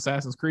pick up an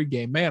Assassin's Creed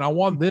game. Man, I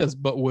want this,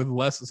 but with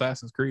less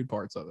Assassin's Creed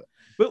parts of it.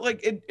 But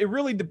like it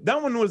really,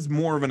 that one was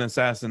more of an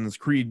Assassin's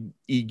Creed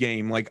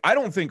game. Like, I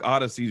don't think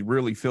Odyssey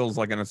really feels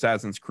like an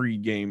Assassin's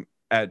Creed game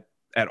at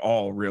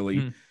all,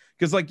 really.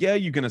 Because like, yeah,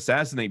 you can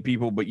assassinate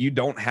people, but you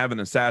don't have an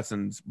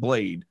assassin's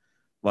blade.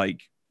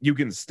 Like, you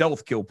can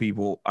stealth kill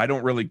people. I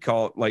don't really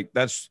call it like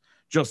that's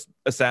just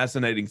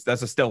assassinating.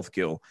 That's a stealth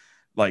kill.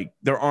 Like,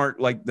 there aren't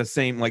like the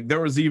same, like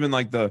there was even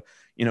like the,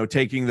 you know,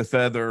 taking the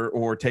feather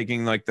or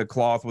taking like the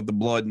cloth with the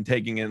blood and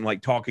taking it and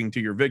like talking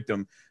to your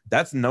victim.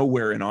 That's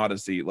nowhere in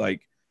Odyssey.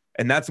 Like,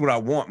 and that's what I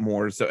want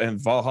more. So, and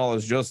Valhalla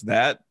is just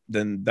that,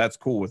 then that's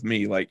cool with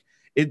me. Like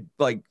it,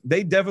 like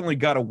they definitely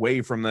got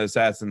away from the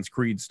Assassin's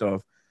Creed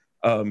stuff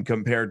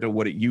compared to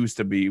what it used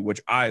to be,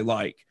 which I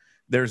like.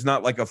 There's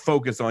not like a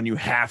focus on you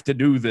have to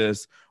do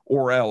this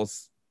or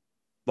else.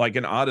 Like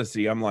in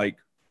Odyssey, I'm like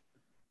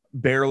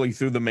barely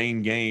through the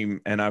main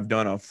game and I've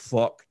done a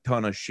fuck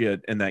ton of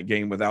shit in that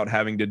game without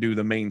having to do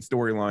the main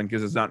storyline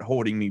because it's not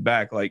holding me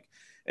back like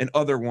in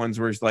other ones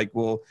where it's like,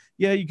 well,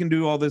 yeah, you can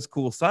do all this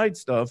cool side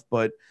stuff,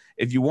 but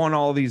if you want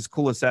all these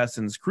cool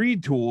Assassin's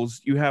Creed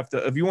tools, you have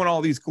to, if you want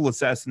all these cool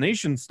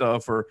assassination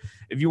stuff, or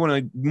if you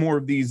want more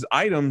of these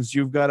items,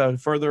 you've got to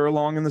further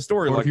along in the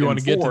story. Or like if you want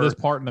to get to this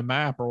part in the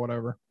map or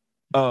whatever.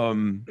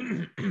 Well,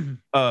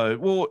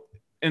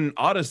 in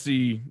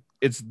Odyssey,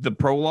 it's the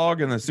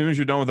prologue, and as soon as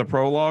you're done with the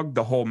prologue,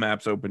 the whole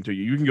map's open to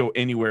you. You can go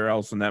anywhere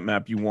else in that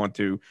map you want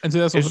to. And so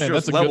that's what I'm saying.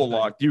 Just That's level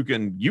locked. You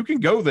can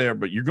go there,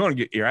 but you're going to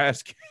get your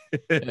ass kicked.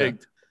 Yeah.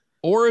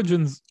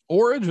 Origins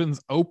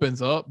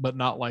opens up, but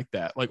not like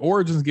that. Like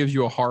Origins gives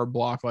you a hard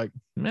block. Like,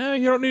 nah,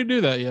 you don't need to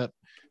do that yet.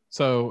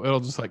 So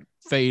it'll just like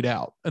fade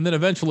out, and then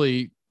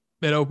eventually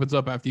it opens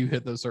up after you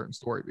hit those certain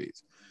story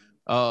beats.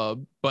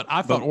 But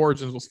I thought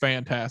Origins was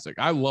fantastic.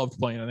 I loved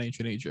playing in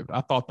Ancient Egypt.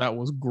 I thought that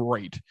was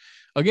great.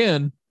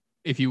 Again,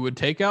 if you would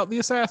take out the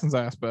Assassins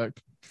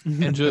aspect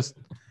and just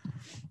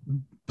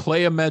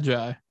play a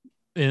Magi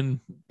in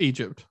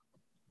Egypt,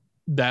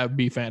 that would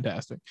be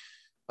fantastic.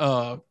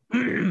 I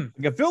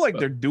feel like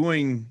they're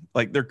doing,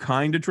 like, they're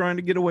kind of trying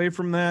to get away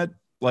from that,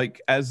 like,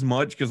 as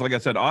much, because like I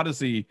said,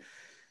 Odyssey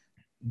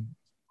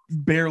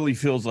barely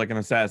feels like an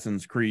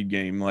Assassin's Creed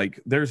game. Like,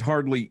 there's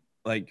hardly,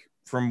 like,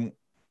 from,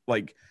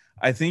 like,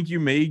 I think you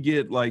may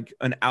get, like,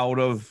 an out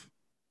of,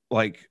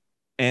 like,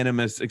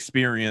 Animus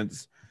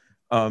experience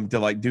to,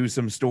 like, do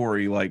some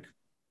story, like,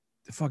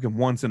 fucking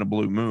once in a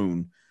blue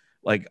moon.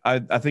 Like, I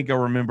think I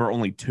remember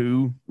only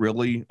 2,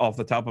 really, off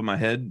the top of my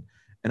head,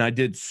 and I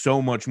did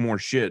so much more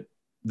shit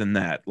than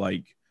that.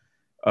 Like,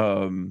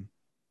 but,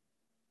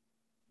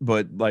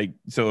 like,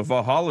 so if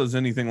Valhalla is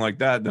anything like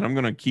that, then I'm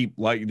gonna keep,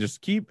 like,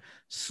 just keep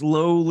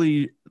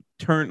slowly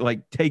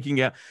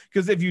taking out,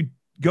 because if you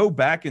go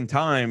back in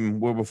time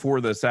where before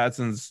the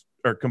Assassins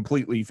are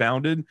completely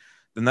founded,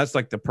 then that's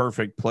like the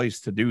perfect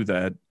place to do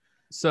that.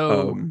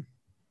 So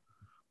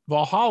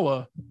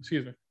Valhalla,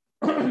 excuse me.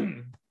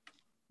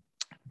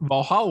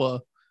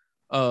 Valhalla,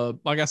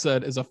 like I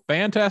said, is a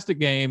fantastic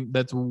game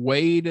that's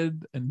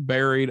weighted and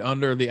buried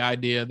under the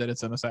idea that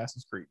it's an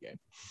Assassin's Creed game.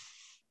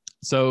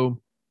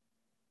 So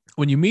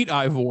when you meet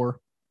Ivor,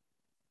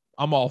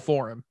 I'm all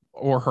for him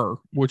or her,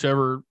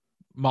 whichever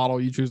model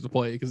you choose to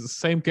play, because it's the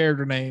same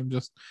character name,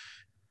 just,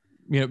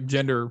 you know,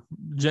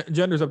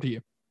 gender's up to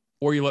you,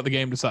 or you let the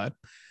game decide.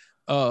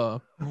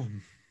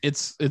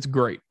 It's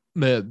great.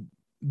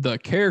 The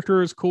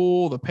character is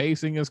cool. The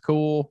pacing is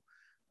cool.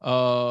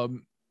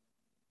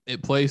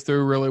 It plays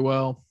through really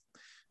well.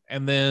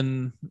 And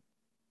then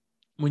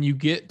when you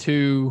get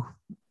to,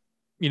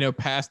 you know,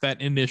 past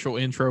that initial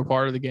intro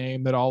part of the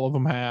game that all of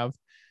them have,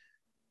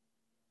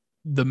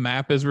 the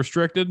map is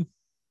restricted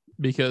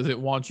because it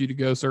wants you to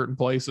go certain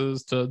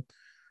places to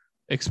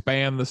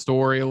expand the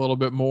story a little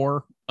bit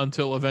more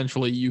until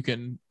eventually you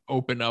can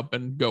open up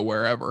and go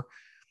wherever.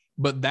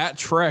 But that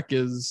trek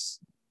is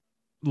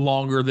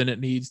longer than it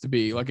needs to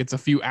be. Like, it's a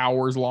few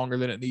hours longer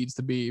than it needs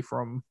to be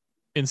from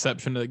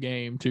inception of the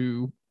game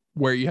to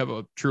where you have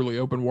a truly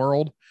open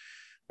world.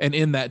 And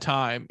in that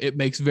time, it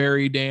makes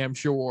very damn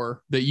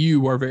sure that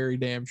you are very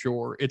damn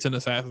sure it's an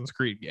Assassin's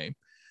Creed game.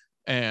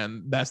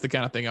 And that's the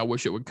kind of thing I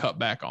wish it would cut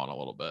back on a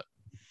little bit.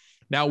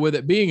 Now, with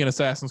it being an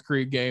Assassin's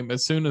Creed game,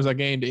 as soon as I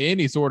gained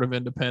any sort of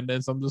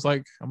independence, I'm just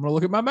like, I'm going to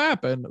look at my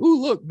map and,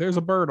 ooh, look, there's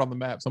a bird on the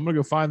map. So I'm going to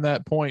go find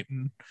that point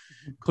and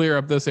clear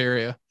up this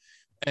area.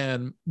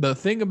 And the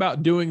thing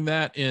about doing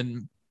that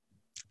in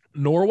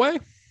Norway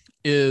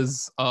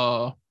is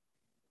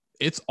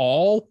it's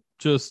all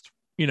just,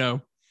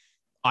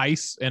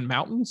 ice and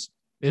mountains.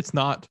 It's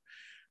not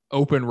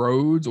open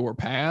roads or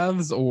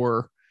paths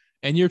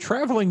and you're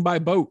traveling by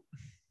boat.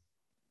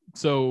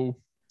 So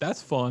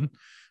that's fun.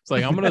 It's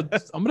like I'm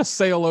gonna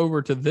sail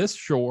over to this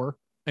shore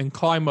and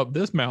climb up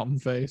this mountain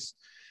face.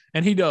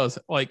 And he does.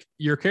 Like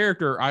your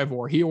character,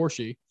 Ivor, he or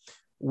she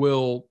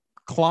will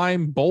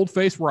climb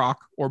boldface rock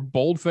or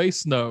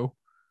boldface snow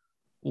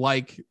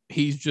like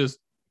he's just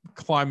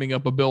climbing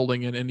up a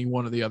building in any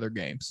one of the other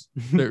games.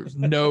 There's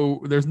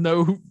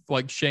no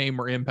like shame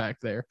or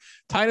impact there.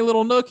 Tiny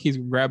little nook, he's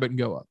gonna grab it and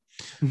go up.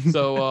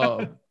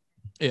 So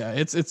yeah,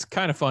 it's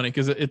kind of funny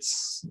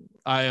because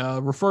I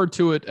referred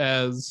to it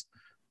as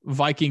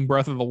Viking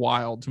Breath of the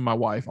Wild to my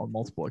wife on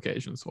multiple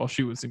occasions while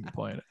she was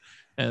playing it,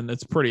 and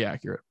it's pretty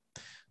accurate.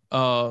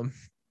 I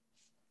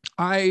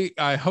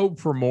hope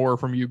for more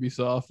from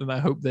Ubisoft, and I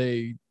hope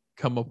they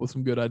come up with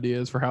some good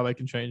ideas for how they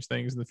can change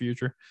things in the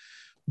future.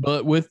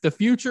 But with the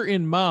future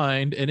in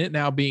mind, and it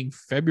now being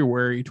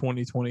February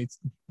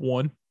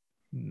 2021,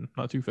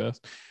 not too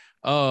fast,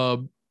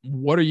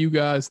 what are you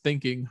guys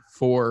thinking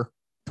for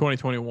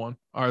 2021?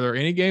 Are there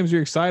any games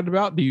you're excited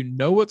about? Do you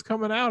know what's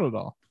coming out at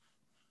all?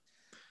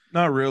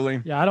 Not really.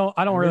 Yeah,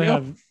 I don't really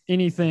have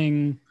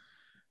anything.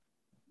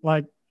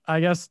 Like,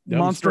 I guess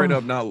I'm straight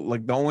up now.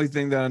 Like the only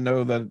thing that I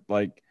know that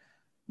like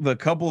the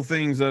couple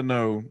things I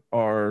know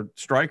are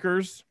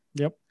Strikers.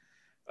 Yep.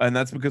 And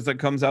that's because that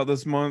comes out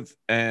this month,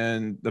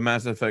 and the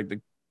Mass Effect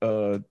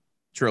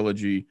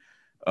trilogy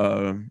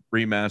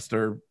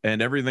remaster,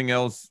 and everything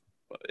else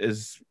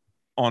is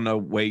on a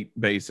wait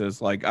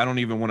basis. Like I don't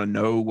even want to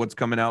know what's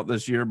coming out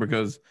this year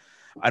because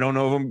I don't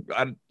know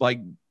if I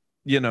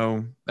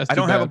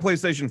don't have a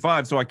PlayStation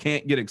 5, so I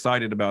can't get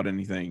excited about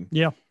anything.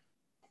 Yeah.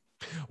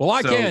 Well,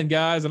 I can,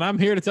 guys, and I'm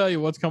here to tell you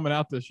what's coming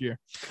out this year.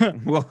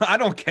 Well, I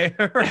don't care.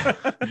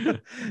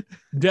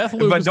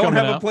 Deathloop. If I don't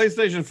have a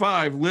PlayStation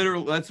 5,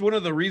 literally, that's one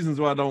of the reasons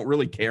why I don't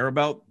really care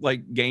about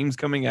like games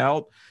coming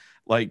out.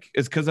 Like,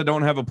 it's because I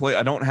don't have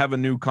a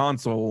new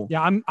console.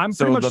 Yeah, I'm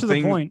pretty much to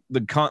the point.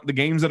 The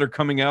games that are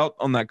coming out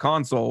on that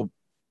console,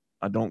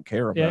 I don't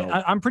care about.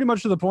 Yeah, I'm pretty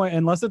much to the point.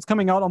 Unless it's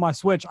coming out on my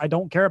Switch, I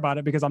don't care about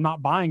it because I'm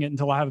not buying it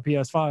until I have a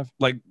PS5.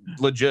 Like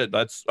legit,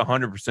 that's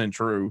 100%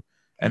 true.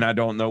 And I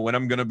don't know when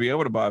I'm going to be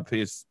able to buy a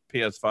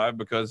PS5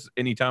 because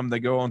anytime they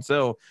go on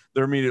sale,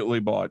 they're immediately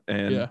bought.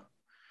 And yeah,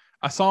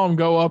 I saw them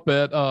go up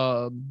at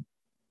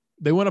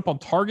they went up on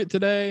Target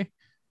today,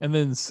 and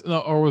then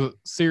or was it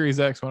Series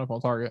X went up on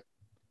Target?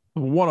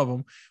 One of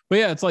them. But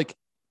yeah, it's like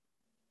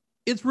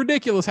it's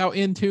ridiculous how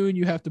in tune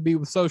you have to be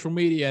with social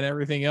media and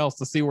everything else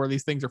to see where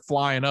these things are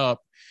flying up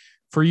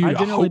for you to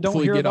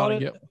hopefully get on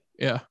and get.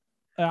 Yeah,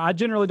 I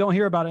generally don't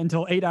hear about it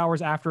until 8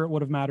 hours after it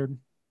would have mattered.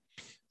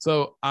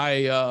 So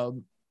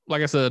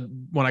like I said,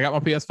 when I got my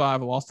PS5, I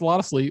lost a lot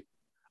of sleep.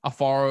 I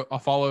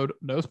followed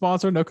no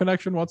sponsor, no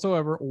connection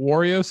whatsoever,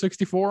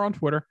 Wario64 on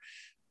Twitter.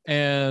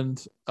 And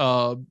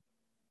I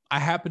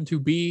happened to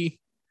be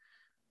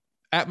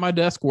at my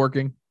desk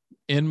working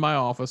in my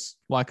office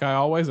like I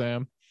always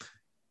am.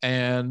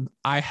 And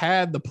I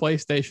had the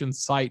PlayStation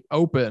site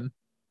open.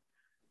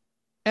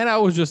 And I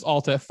was just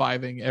Alt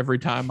F5ing every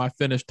time I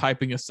finished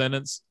typing a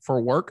sentence for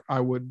work.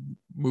 I would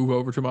move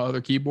over to my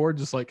other keyboard,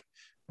 just like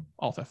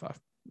Alt F5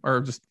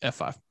 or just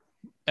F5.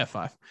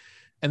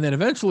 And then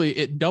eventually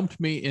it dumped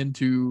me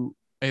into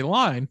a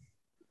line.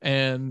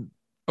 And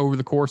over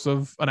the course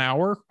of an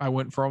hour, I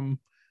went from,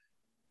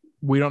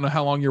 we don't know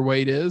how long your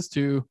wait is,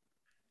 to,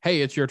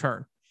 hey, it's your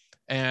turn.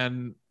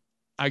 And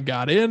I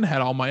got in,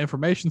 had all my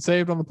information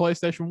saved on the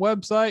PlayStation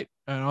website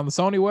and on the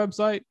Sony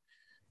website,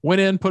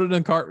 went in, put it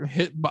in cart,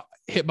 hit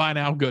buy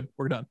now. Good.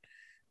 We're done.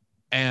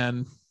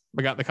 And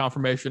I got the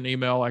confirmation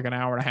email like an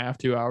hour and a half,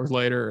 2 hours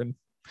later.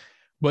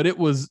 But it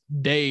was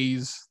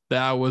days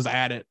that I was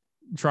at it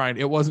trying.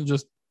 It wasn't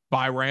just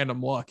by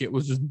random luck. It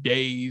was just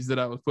days that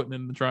I was putting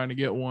into trying to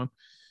get one.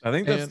 I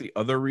think that's the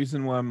other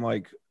reason why I'm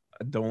like,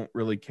 I don't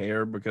really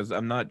care, because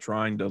I'm not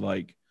trying to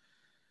like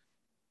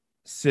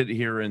sit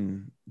here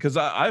and, because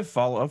I've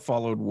followed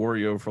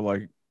Wario for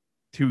like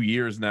 2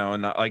 years now,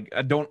 and I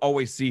don't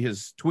always see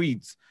his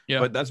tweets. Yeah.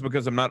 But that's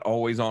because I'm not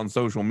always on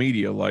social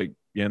media. Like,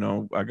 I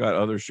got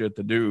other shit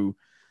to do.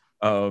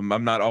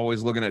 I'm not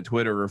always looking at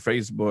Twitter or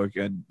Facebook,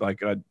 and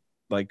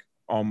I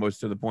almost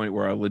to the point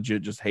where I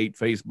legit just hate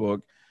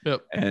Facebook.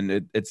 Yep. And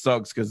it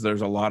sucks because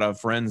there's a lot of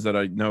friends that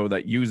I know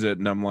that use it,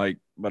 and I'm like,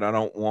 but I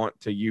don't want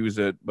to use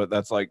it, but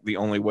that's like the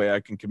only way I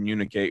can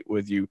communicate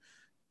with you.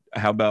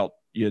 How about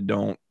you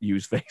don't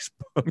use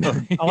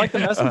Facebook. I like the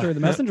Messenger. The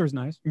Messenger's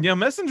nice. Yeah,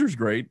 Messenger's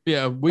great.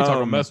 Yeah, we talk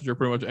about Messenger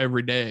pretty much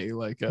every day.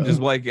 Like just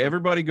like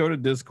everybody go to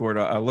Discord.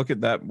 I look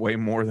at that way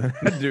more than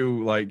I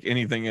do like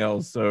anything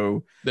else.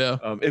 So yeah,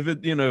 if it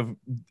if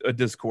a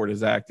Discord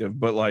is active,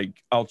 but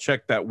like I'll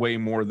check that way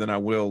more than I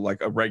will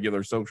like a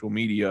regular social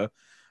media.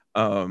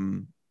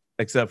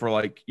 Except for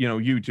like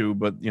YouTube,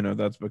 but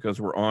that's because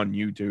we're on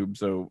YouTube,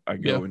 so I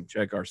go and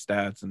check our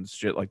stats and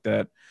shit like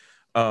that.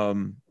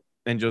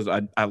 And just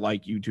I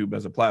like YouTube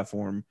as a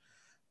platform,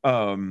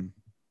 but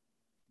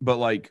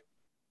like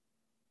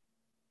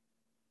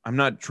I'm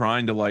not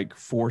trying to like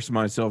force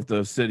myself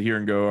to sit here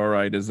and go, all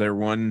right, is there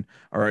one?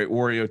 All right,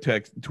 Oreo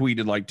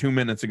tweeted like 2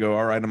 minutes ago.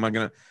 All right,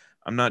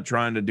 I'm not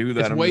trying to do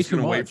that. It's I'm way just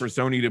gonna too wait much. for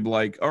Sony to be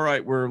like, all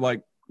right, we're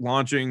like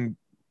launching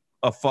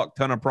a fuck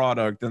ton of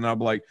product, and I'll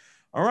be like,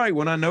 all right,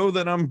 when I know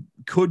that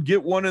could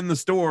get one in the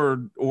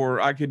store or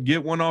I could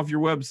get one off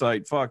your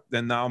website,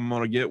 then now I'm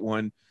gonna get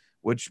one,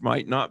 which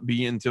might not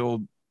be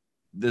until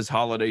this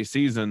holiday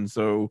season.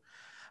 So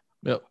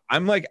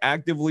I'm like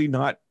actively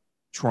not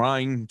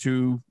trying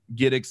to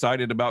get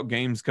excited about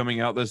games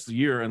coming out this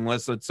year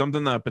unless it's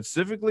something that I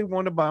specifically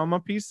want to buy on my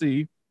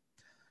PC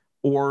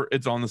or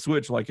it's on the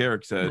Switch, like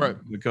Eric said, right?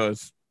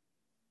 Because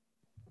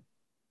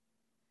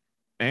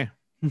I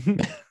mean,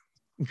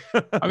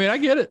 I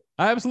get it.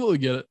 I absolutely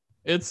get it.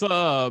 It's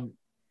I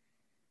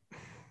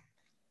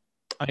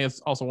think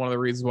it's also one of the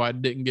reasons why I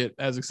didn't get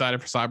as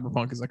excited for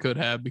Cyberpunk as I could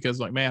have, because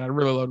like, man, I'd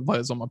really love to play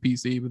this on my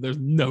PC, but there's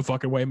no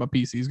fucking way my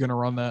PC is going to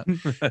run that.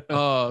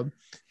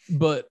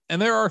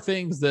 And there are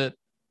things that,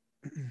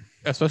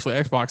 especially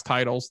Xbox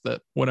titles, that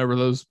whenever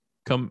those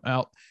come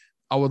out,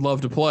 I would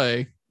love to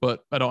play,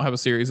 but I don't have a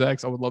Series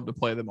X. I would love to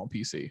play them on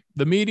PC.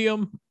 The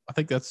Medium, I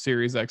think that's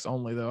Series X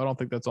only though. I don't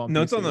think that's on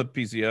No, PC. It's on the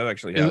PC. I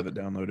actually have it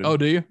downloaded. Oh,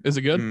 do you? Is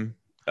it good?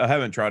 I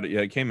haven't tried it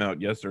yet. It came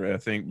out yesterday, I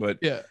think, but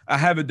yeah, I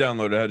have it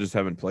downloaded. I just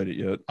haven't played it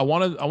yet. I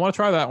want to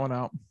try that one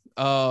out.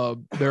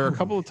 There are a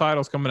couple of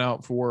titles coming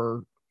out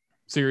for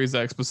Series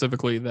X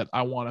specifically that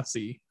I want to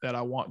see, that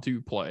I want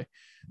to play,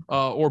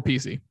 or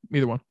PC,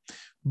 either one.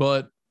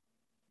 But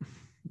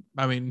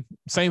I mean,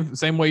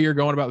 same way you're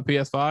going about the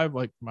PS5.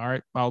 Like, all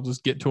right, I'll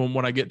just get to them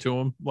when I get to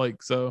them.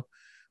 Like, so,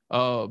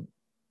 but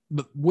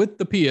with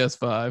the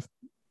PS5,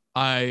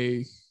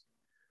 I'm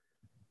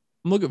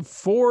looking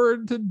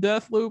forward to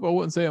Deathloop. I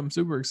wouldn't say I'm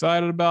super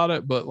excited about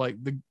it, but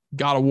like the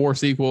God of War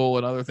sequel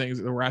and other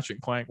things, the Ratchet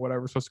and Clank,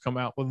 whatever, supposed to come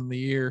out within the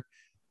year,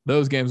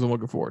 those games I'm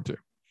looking forward to.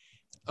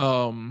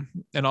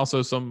 And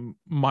also some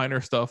minor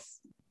stuff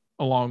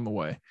along the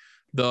way.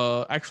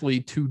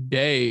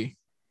 Today,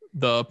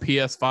 the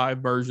PS5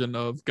 version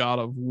of God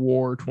of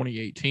War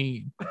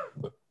 2018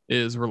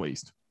 is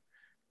released.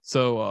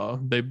 So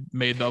they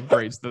made the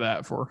upgrades to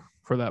that for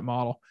that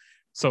model.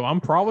 So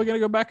I'm probably going to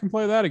go back and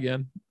play that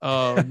again.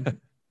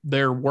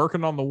 They're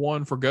working on the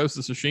one for Ghost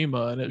of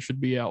Tsushima, and it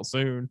should be out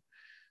soon.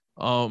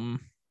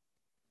 Don't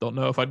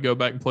know if I'd go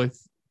back and play.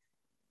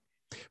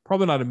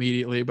 Probably not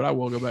immediately, but I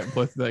will go back and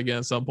play through that again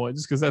at some point,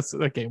 just because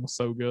that game was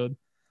so good.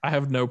 I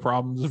have no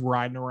problem just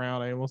riding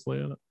around aimlessly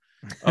in it.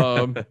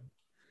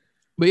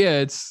 But yeah,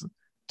 it's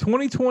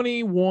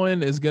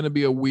 2021 is going to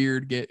be a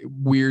weird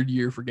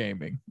year for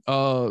gaming.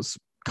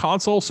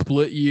 Console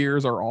split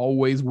years are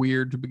always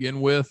weird to begin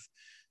with,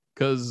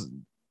 because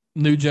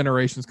new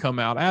generations come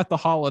out at the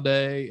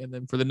holiday, and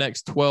then for the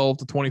next 12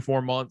 to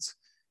 24 months,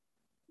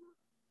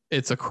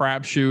 it's a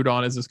crapshoot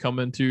on, is this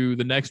coming to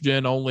the next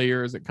gen only,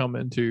 or is it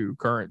coming to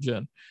current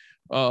gen?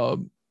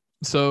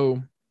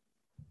 So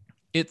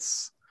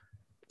it's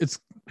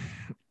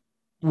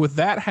with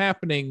that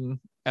happening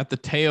at the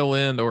tail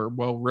end, or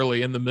well,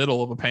 really in the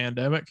middle of a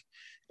pandemic,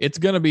 it's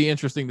going to be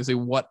interesting to see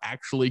what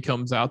actually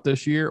comes out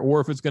this year,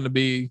 or if it's going to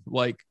be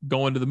like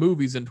going to the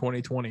movies in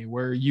 2020,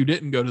 where you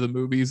didn't go to the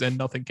movies and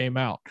nothing came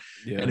out.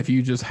 Yeah. And if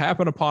you just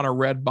happen upon a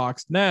red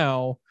box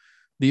now,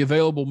 the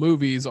available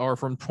movies are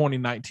from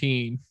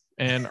 2019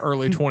 and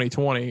early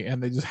 2020,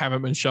 and they just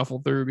haven't been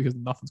shuffled through because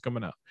nothing's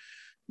coming out.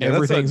 Yeah,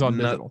 everything's on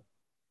digital.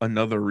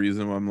 Another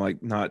reason why I'm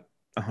like not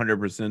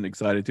 100%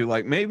 excited too.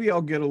 Like maybe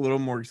I'll get a little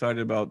more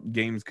excited about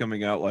games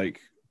coming out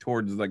like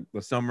towards like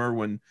the summer,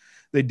 when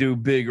they do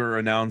bigger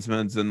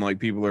announcements and like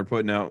people are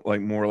putting out like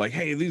more like,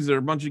 hey, these are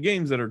a bunch of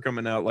games that are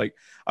coming out. Like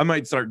I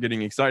might start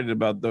getting excited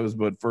about those,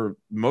 but for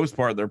most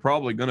part, they're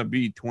probably going to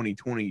be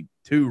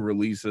 2022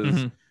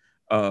 releases,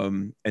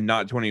 and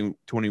not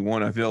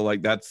 2021. I feel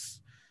like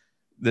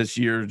this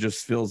year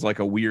just feels like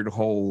a weird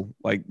hole.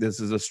 Like this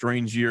is a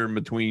strange year in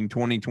between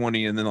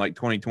 2020 and then like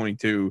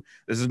 2022.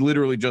 This is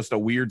literally just a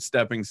weird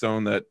stepping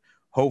stone that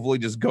hopefully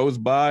just goes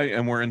by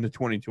and we're into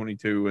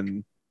 2022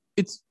 and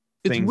it's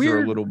things weird.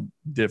 Are a little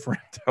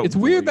different. Hopefully. It's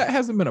weird that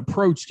hasn't been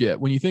approached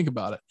yet when you think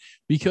about it,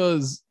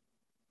 because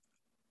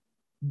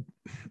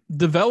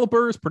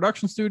developers,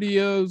 production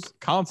studios,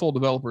 console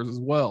developers as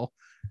well,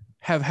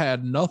 have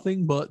had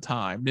nothing but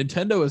time.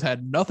 Nintendo has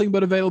had nothing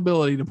but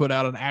availability to put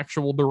out an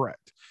actual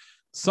direct.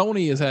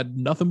 Sony has had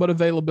nothing but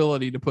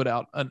availability to put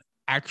out an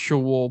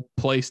actual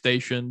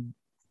PlayStation,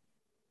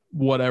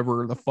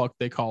 whatever the fuck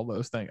they call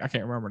those things. I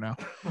can't remember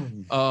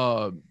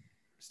now.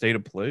 State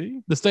of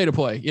Play? The State of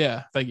Play.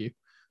 Yeah, thank you.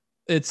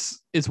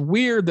 It's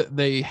weird that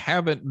they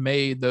haven't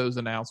made those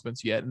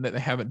announcements yet and that they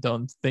haven't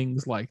done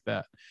things like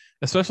that,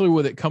 especially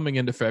with it coming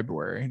into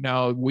February.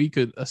 Now we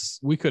could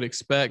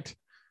expect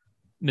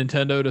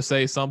Nintendo to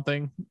say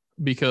something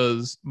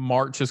because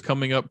March is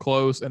coming up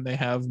close and they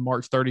have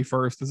March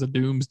 31st as a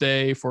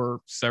doomsday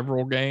for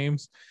several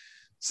games.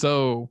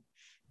 So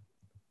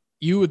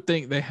you would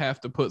think they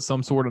have to put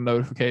some sort of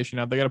notification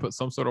out. They got to put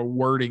some sort of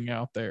wording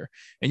out there.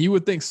 And you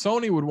would think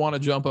Sony would want to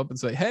jump up and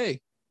say,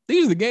 hey,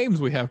 these are the games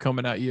we have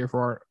coming out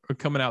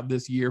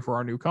this year for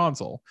our new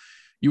console.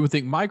 You would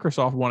think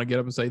Microsoft would want to get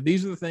up and say,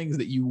 these are the things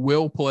that you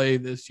will play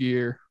this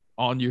year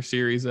on your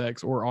Series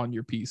X or on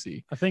your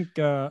PC. I think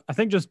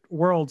just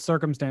world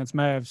circumstance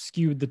may have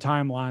skewed the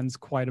timelines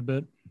quite a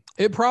bit.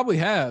 It probably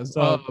has.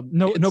 So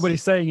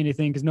nobody's saying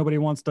anything because nobody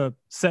wants to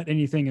set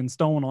anything in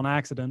stone on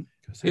accident.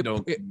 They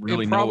don't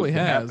really know what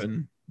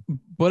happen.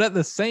 But at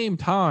the same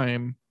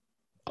time,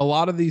 a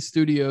lot of these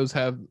studios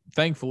have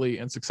thankfully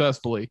and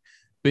successfully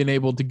been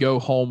able to go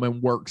home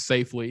and work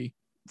safely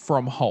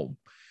from home,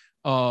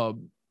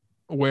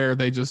 where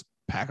they just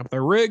pack up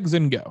their rigs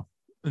and go.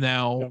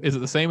 Now, Is it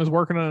the same as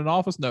working in an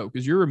office? No,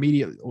 because your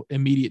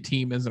immediate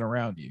team isn't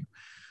around you.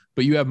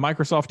 But you have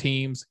Microsoft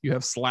Teams, you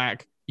have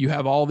Slack, you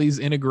have all these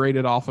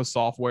integrated office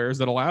softwares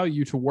that allow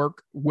you to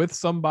work with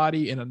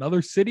somebody in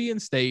another city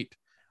and state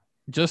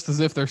just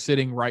as if they're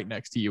sitting right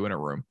next to you in a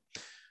room.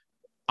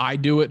 I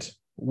do it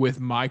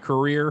with my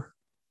career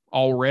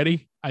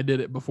already. I did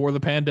it before the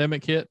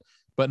pandemic hit,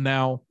 but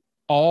now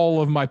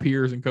all of my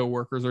peers and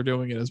coworkers are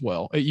doing it as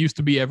well. It used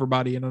to be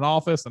everybody in an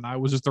office and I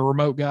was just a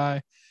remote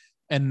guy.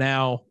 And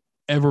now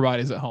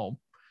everybody's at home.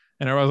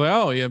 And everybody's like,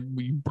 oh, yeah,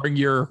 you bring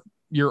your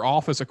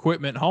office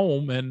equipment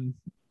home and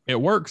it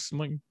works. I'm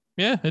like,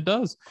 yeah, it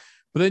does.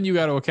 But then you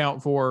got to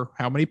account for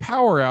how many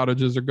power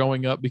outages are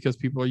going up because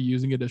people are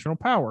using additional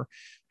power.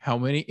 How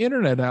many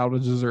internet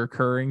outages are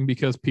occurring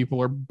because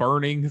people are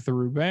burning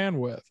through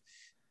bandwidth.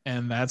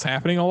 And that's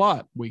happening a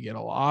lot. We get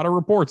a lot of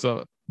reports of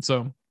it.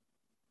 So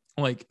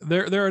like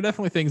there are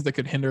definitely things that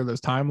could hinder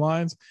those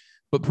timelines,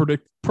 but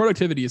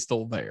productivity is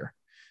still there.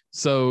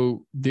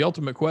 So the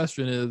ultimate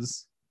question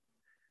is,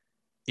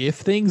 if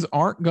things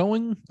aren't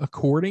going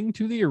according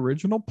to the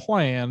original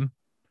plan,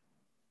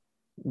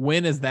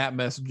 when is that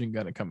messaging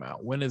going to come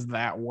out? When is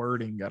that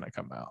wording going to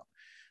come out?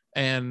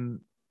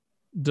 And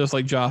just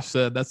like Josh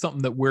said, that's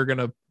something that we're going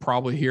to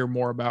probably hear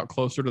more about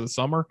closer to the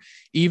summer,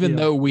 even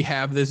though we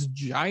have this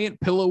giant,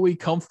 pillowy,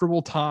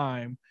 comfortable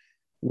time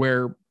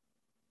where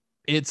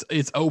it's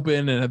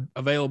open and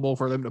available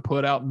for them to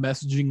put out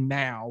messaging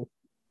now.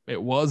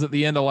 It was at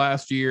the end of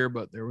last year,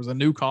 but there was a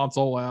new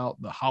console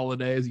out, the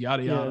holidays,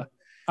 yada, yada.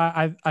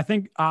 I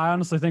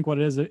honestly think what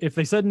it is, if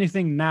they said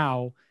anything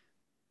now,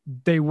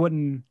 they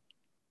wouldn't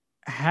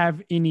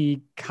have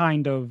any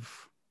kind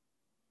of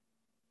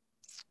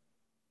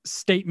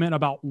statement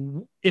about,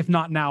 if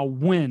not now,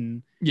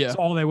 when. Yeah. So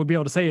all they would be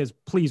able to say is,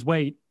 please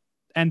wait.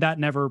 And that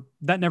never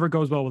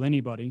goes well with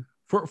anybody.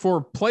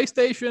 For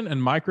PlayStation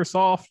and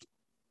Microsoft,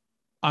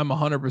 I'm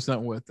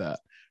 100% with that.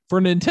 For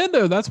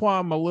Nintendo, that's why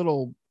I'm a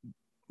little,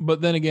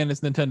 but then again,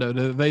 it's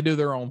Nintendo. They do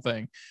their own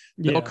thing.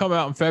 They'll come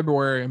out in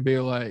February and be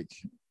like,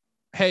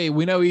 hey,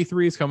 we know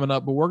E3 is coming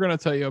up, but we're going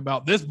to tell you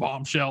about this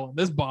bombshell and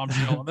this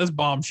bombshell and this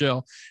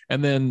bombshell.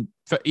 And then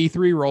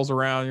E3 rolls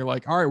around and you're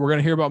like, all right, we're going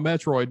to hear about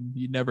Metroid.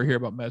 You never hear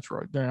about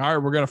Metroid. All right,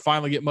 we're going to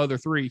finally get Mother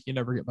 3. You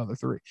never get Mother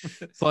 3.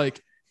 It's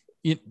like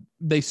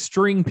they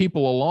string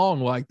people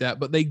along like that,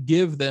 but they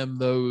give them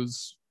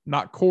those,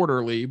 not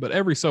quarterly, but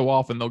every so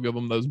often they'll give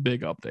them those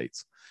big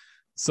updates.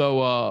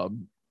 So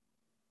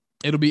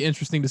it'll be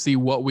interesting to see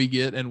what we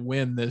get and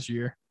when this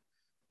year.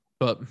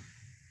 But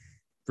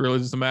really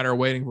just a matter of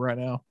waiting right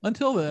now.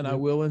 Until then, I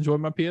will enjoy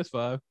my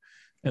PS5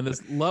 and this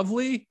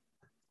lovely,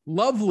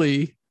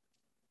 lovely,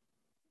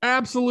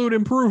 absolute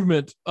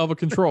improvement of a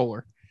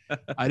controller.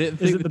 I didn't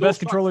think is it the best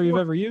controller you've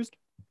ever used?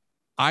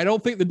 I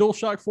don't think the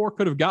DualShock 4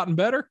 could have gotten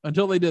better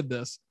until they did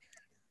this.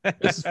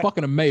 This is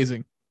fucking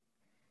amazing.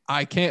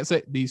 I can't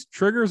say these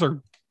triggers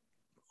are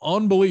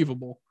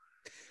unbelievable.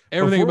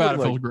 Everything about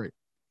it feels great.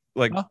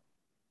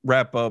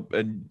 Wrap up,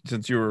 and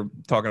since you were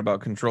talking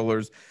about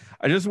controllers,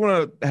 I just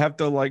want to have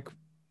to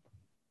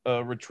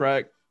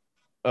retract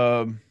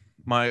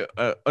my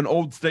an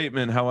old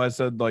statement, how I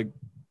said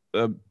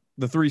the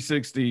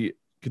 360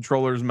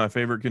 controller is my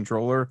favorite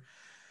controller.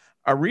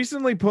 I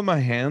recently put my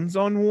hands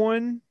on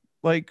one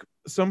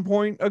some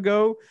point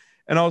ago,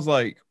 and I was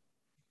like,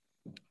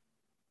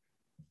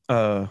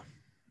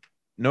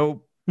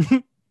 nope,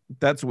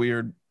 that's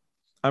weird.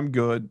 I'm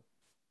good.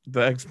 The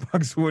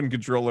Xbox One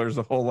controller is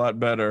a whole lot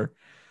better.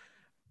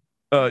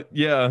 I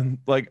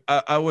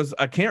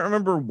can't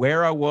remember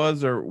where I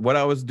was or what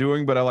I was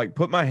doing, but I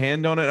put my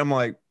hand on it. I'm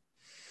like,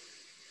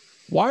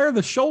 why are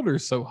the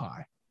shoulders so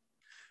high?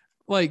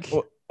 I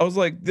was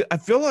like, I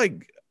feel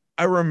like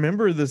I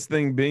remember this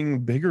thing being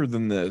bigger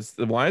than this.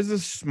 Why is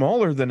this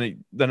smaller than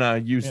I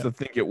used to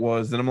think it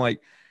was? And I'm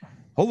like,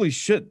 holy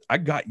shit, I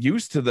got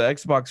used to the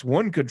Xbox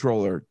One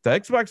controller. The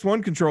Xbox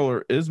One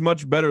controller is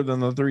much better than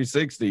the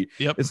 360.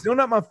 Yep. It's still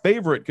not my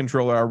favorite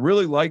controller. I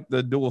really like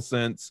the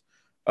DualSense,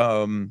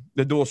 the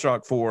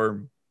DualShock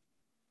 4.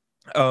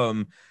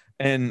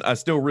 And I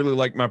still really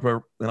like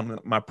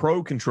my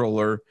Pro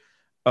controller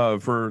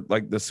for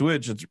like the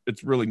Switch.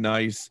 It's really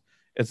nice.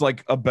 It's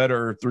like a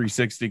better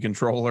 360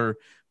 controller,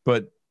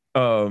 but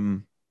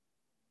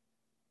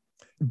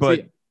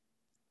See,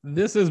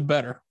 this is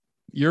better.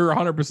 You're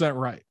 100%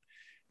 right.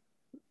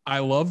 I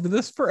loved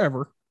this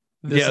forever.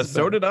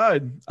 So did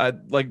I.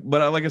 Like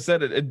I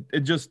said, it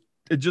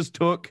just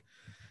took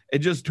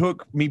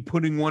me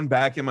putting one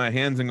back in my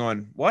hands and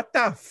going, what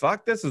the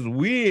fuck? This is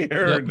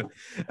weird.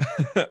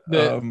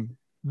 Yep.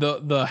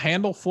 The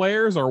handle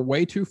flares are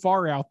way too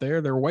far out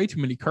there. There are way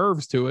too many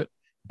curves to it,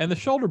 and the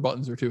shoulder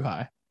buttons are too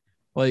high.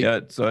 Like, yeah,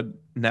 so I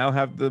now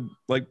have to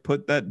like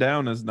put that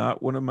down as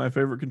not one of my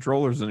favorite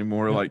controllers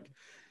anymore. Yeah. Like,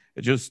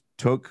 it just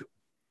took,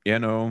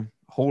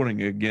 holding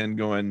it again,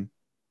 going,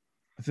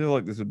 I feel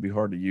like this would be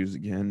hard to use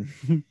again.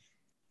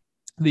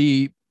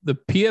 the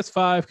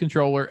PS5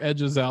 controller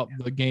edges out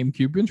the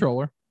GameCube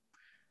controller,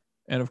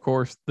 and of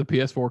course the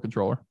PS4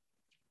 controller.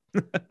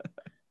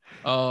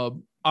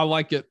 I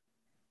like it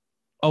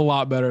a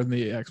lot better than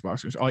the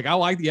Xbox controller. Like, I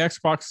like the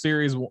Xbox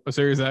Series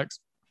X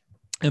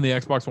and the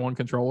Xbox One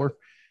controller,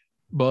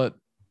 but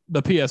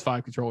the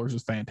PS5 controller is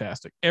just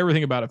fantastic.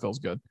 Everything about it feels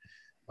good.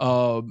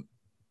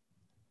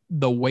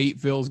 The weight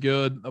feels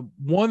good.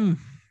 One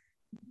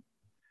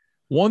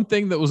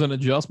thing that was an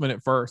adjustment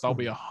at first, I'll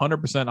be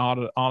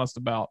 100% honest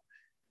about,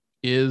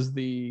 is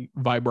the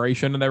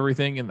vibration and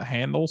everything in the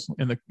handles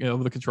and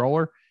the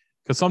controller,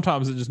 because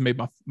sometimes it just made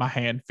my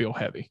hand feel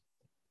heavy.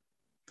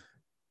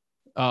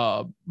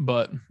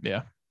 But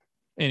yeah.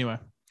 Anyway,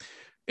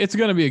 it's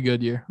going to be a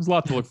good year. There's a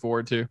lot to look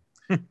forward to.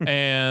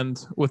 And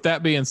with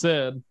that being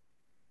said,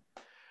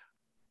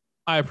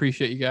 I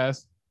appreciate you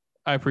guys.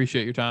 I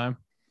appreciate your time.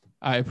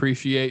 I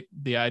appreciate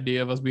the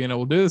idea of us being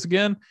able to do this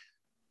again.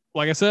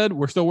 Like I said,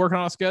 we're still working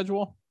on a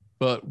schedule,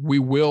 but we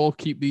will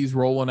keep these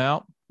rolling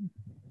out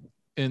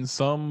in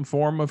some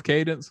form of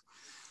cadence.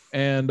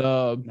 And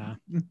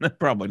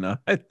probably not.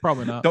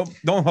 Probably not.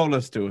 Don't hold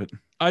us to it.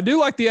 I do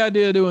like the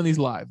idea of doing these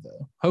live,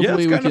 though.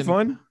 Hopefully, it's kind of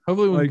fun.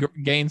 Hopefully, we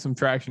can gain some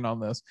traction on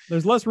this.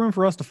 There's less room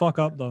for us to fuck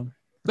up, though.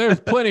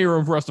 There's plenty of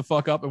room for us to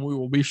fuck up, and we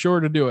will be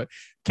sure to do it.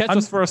 Catch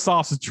us for a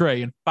sausage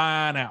tray and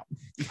find out.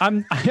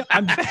 I'm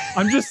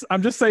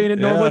just saying it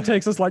normally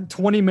takes us like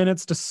 20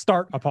 minutes to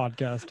start a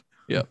podcast.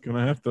 Yep.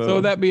 Gonna have to. So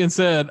with that being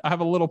said, I have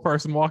a little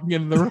person walking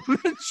into the room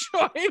to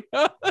join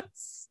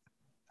us.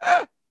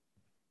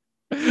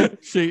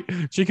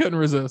 She couldn't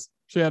resist.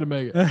 She had to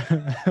make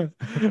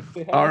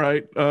it. All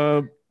right.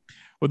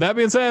 With that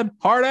being said,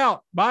 hard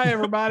out. Bye,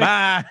 everybody.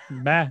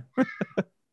 Bye.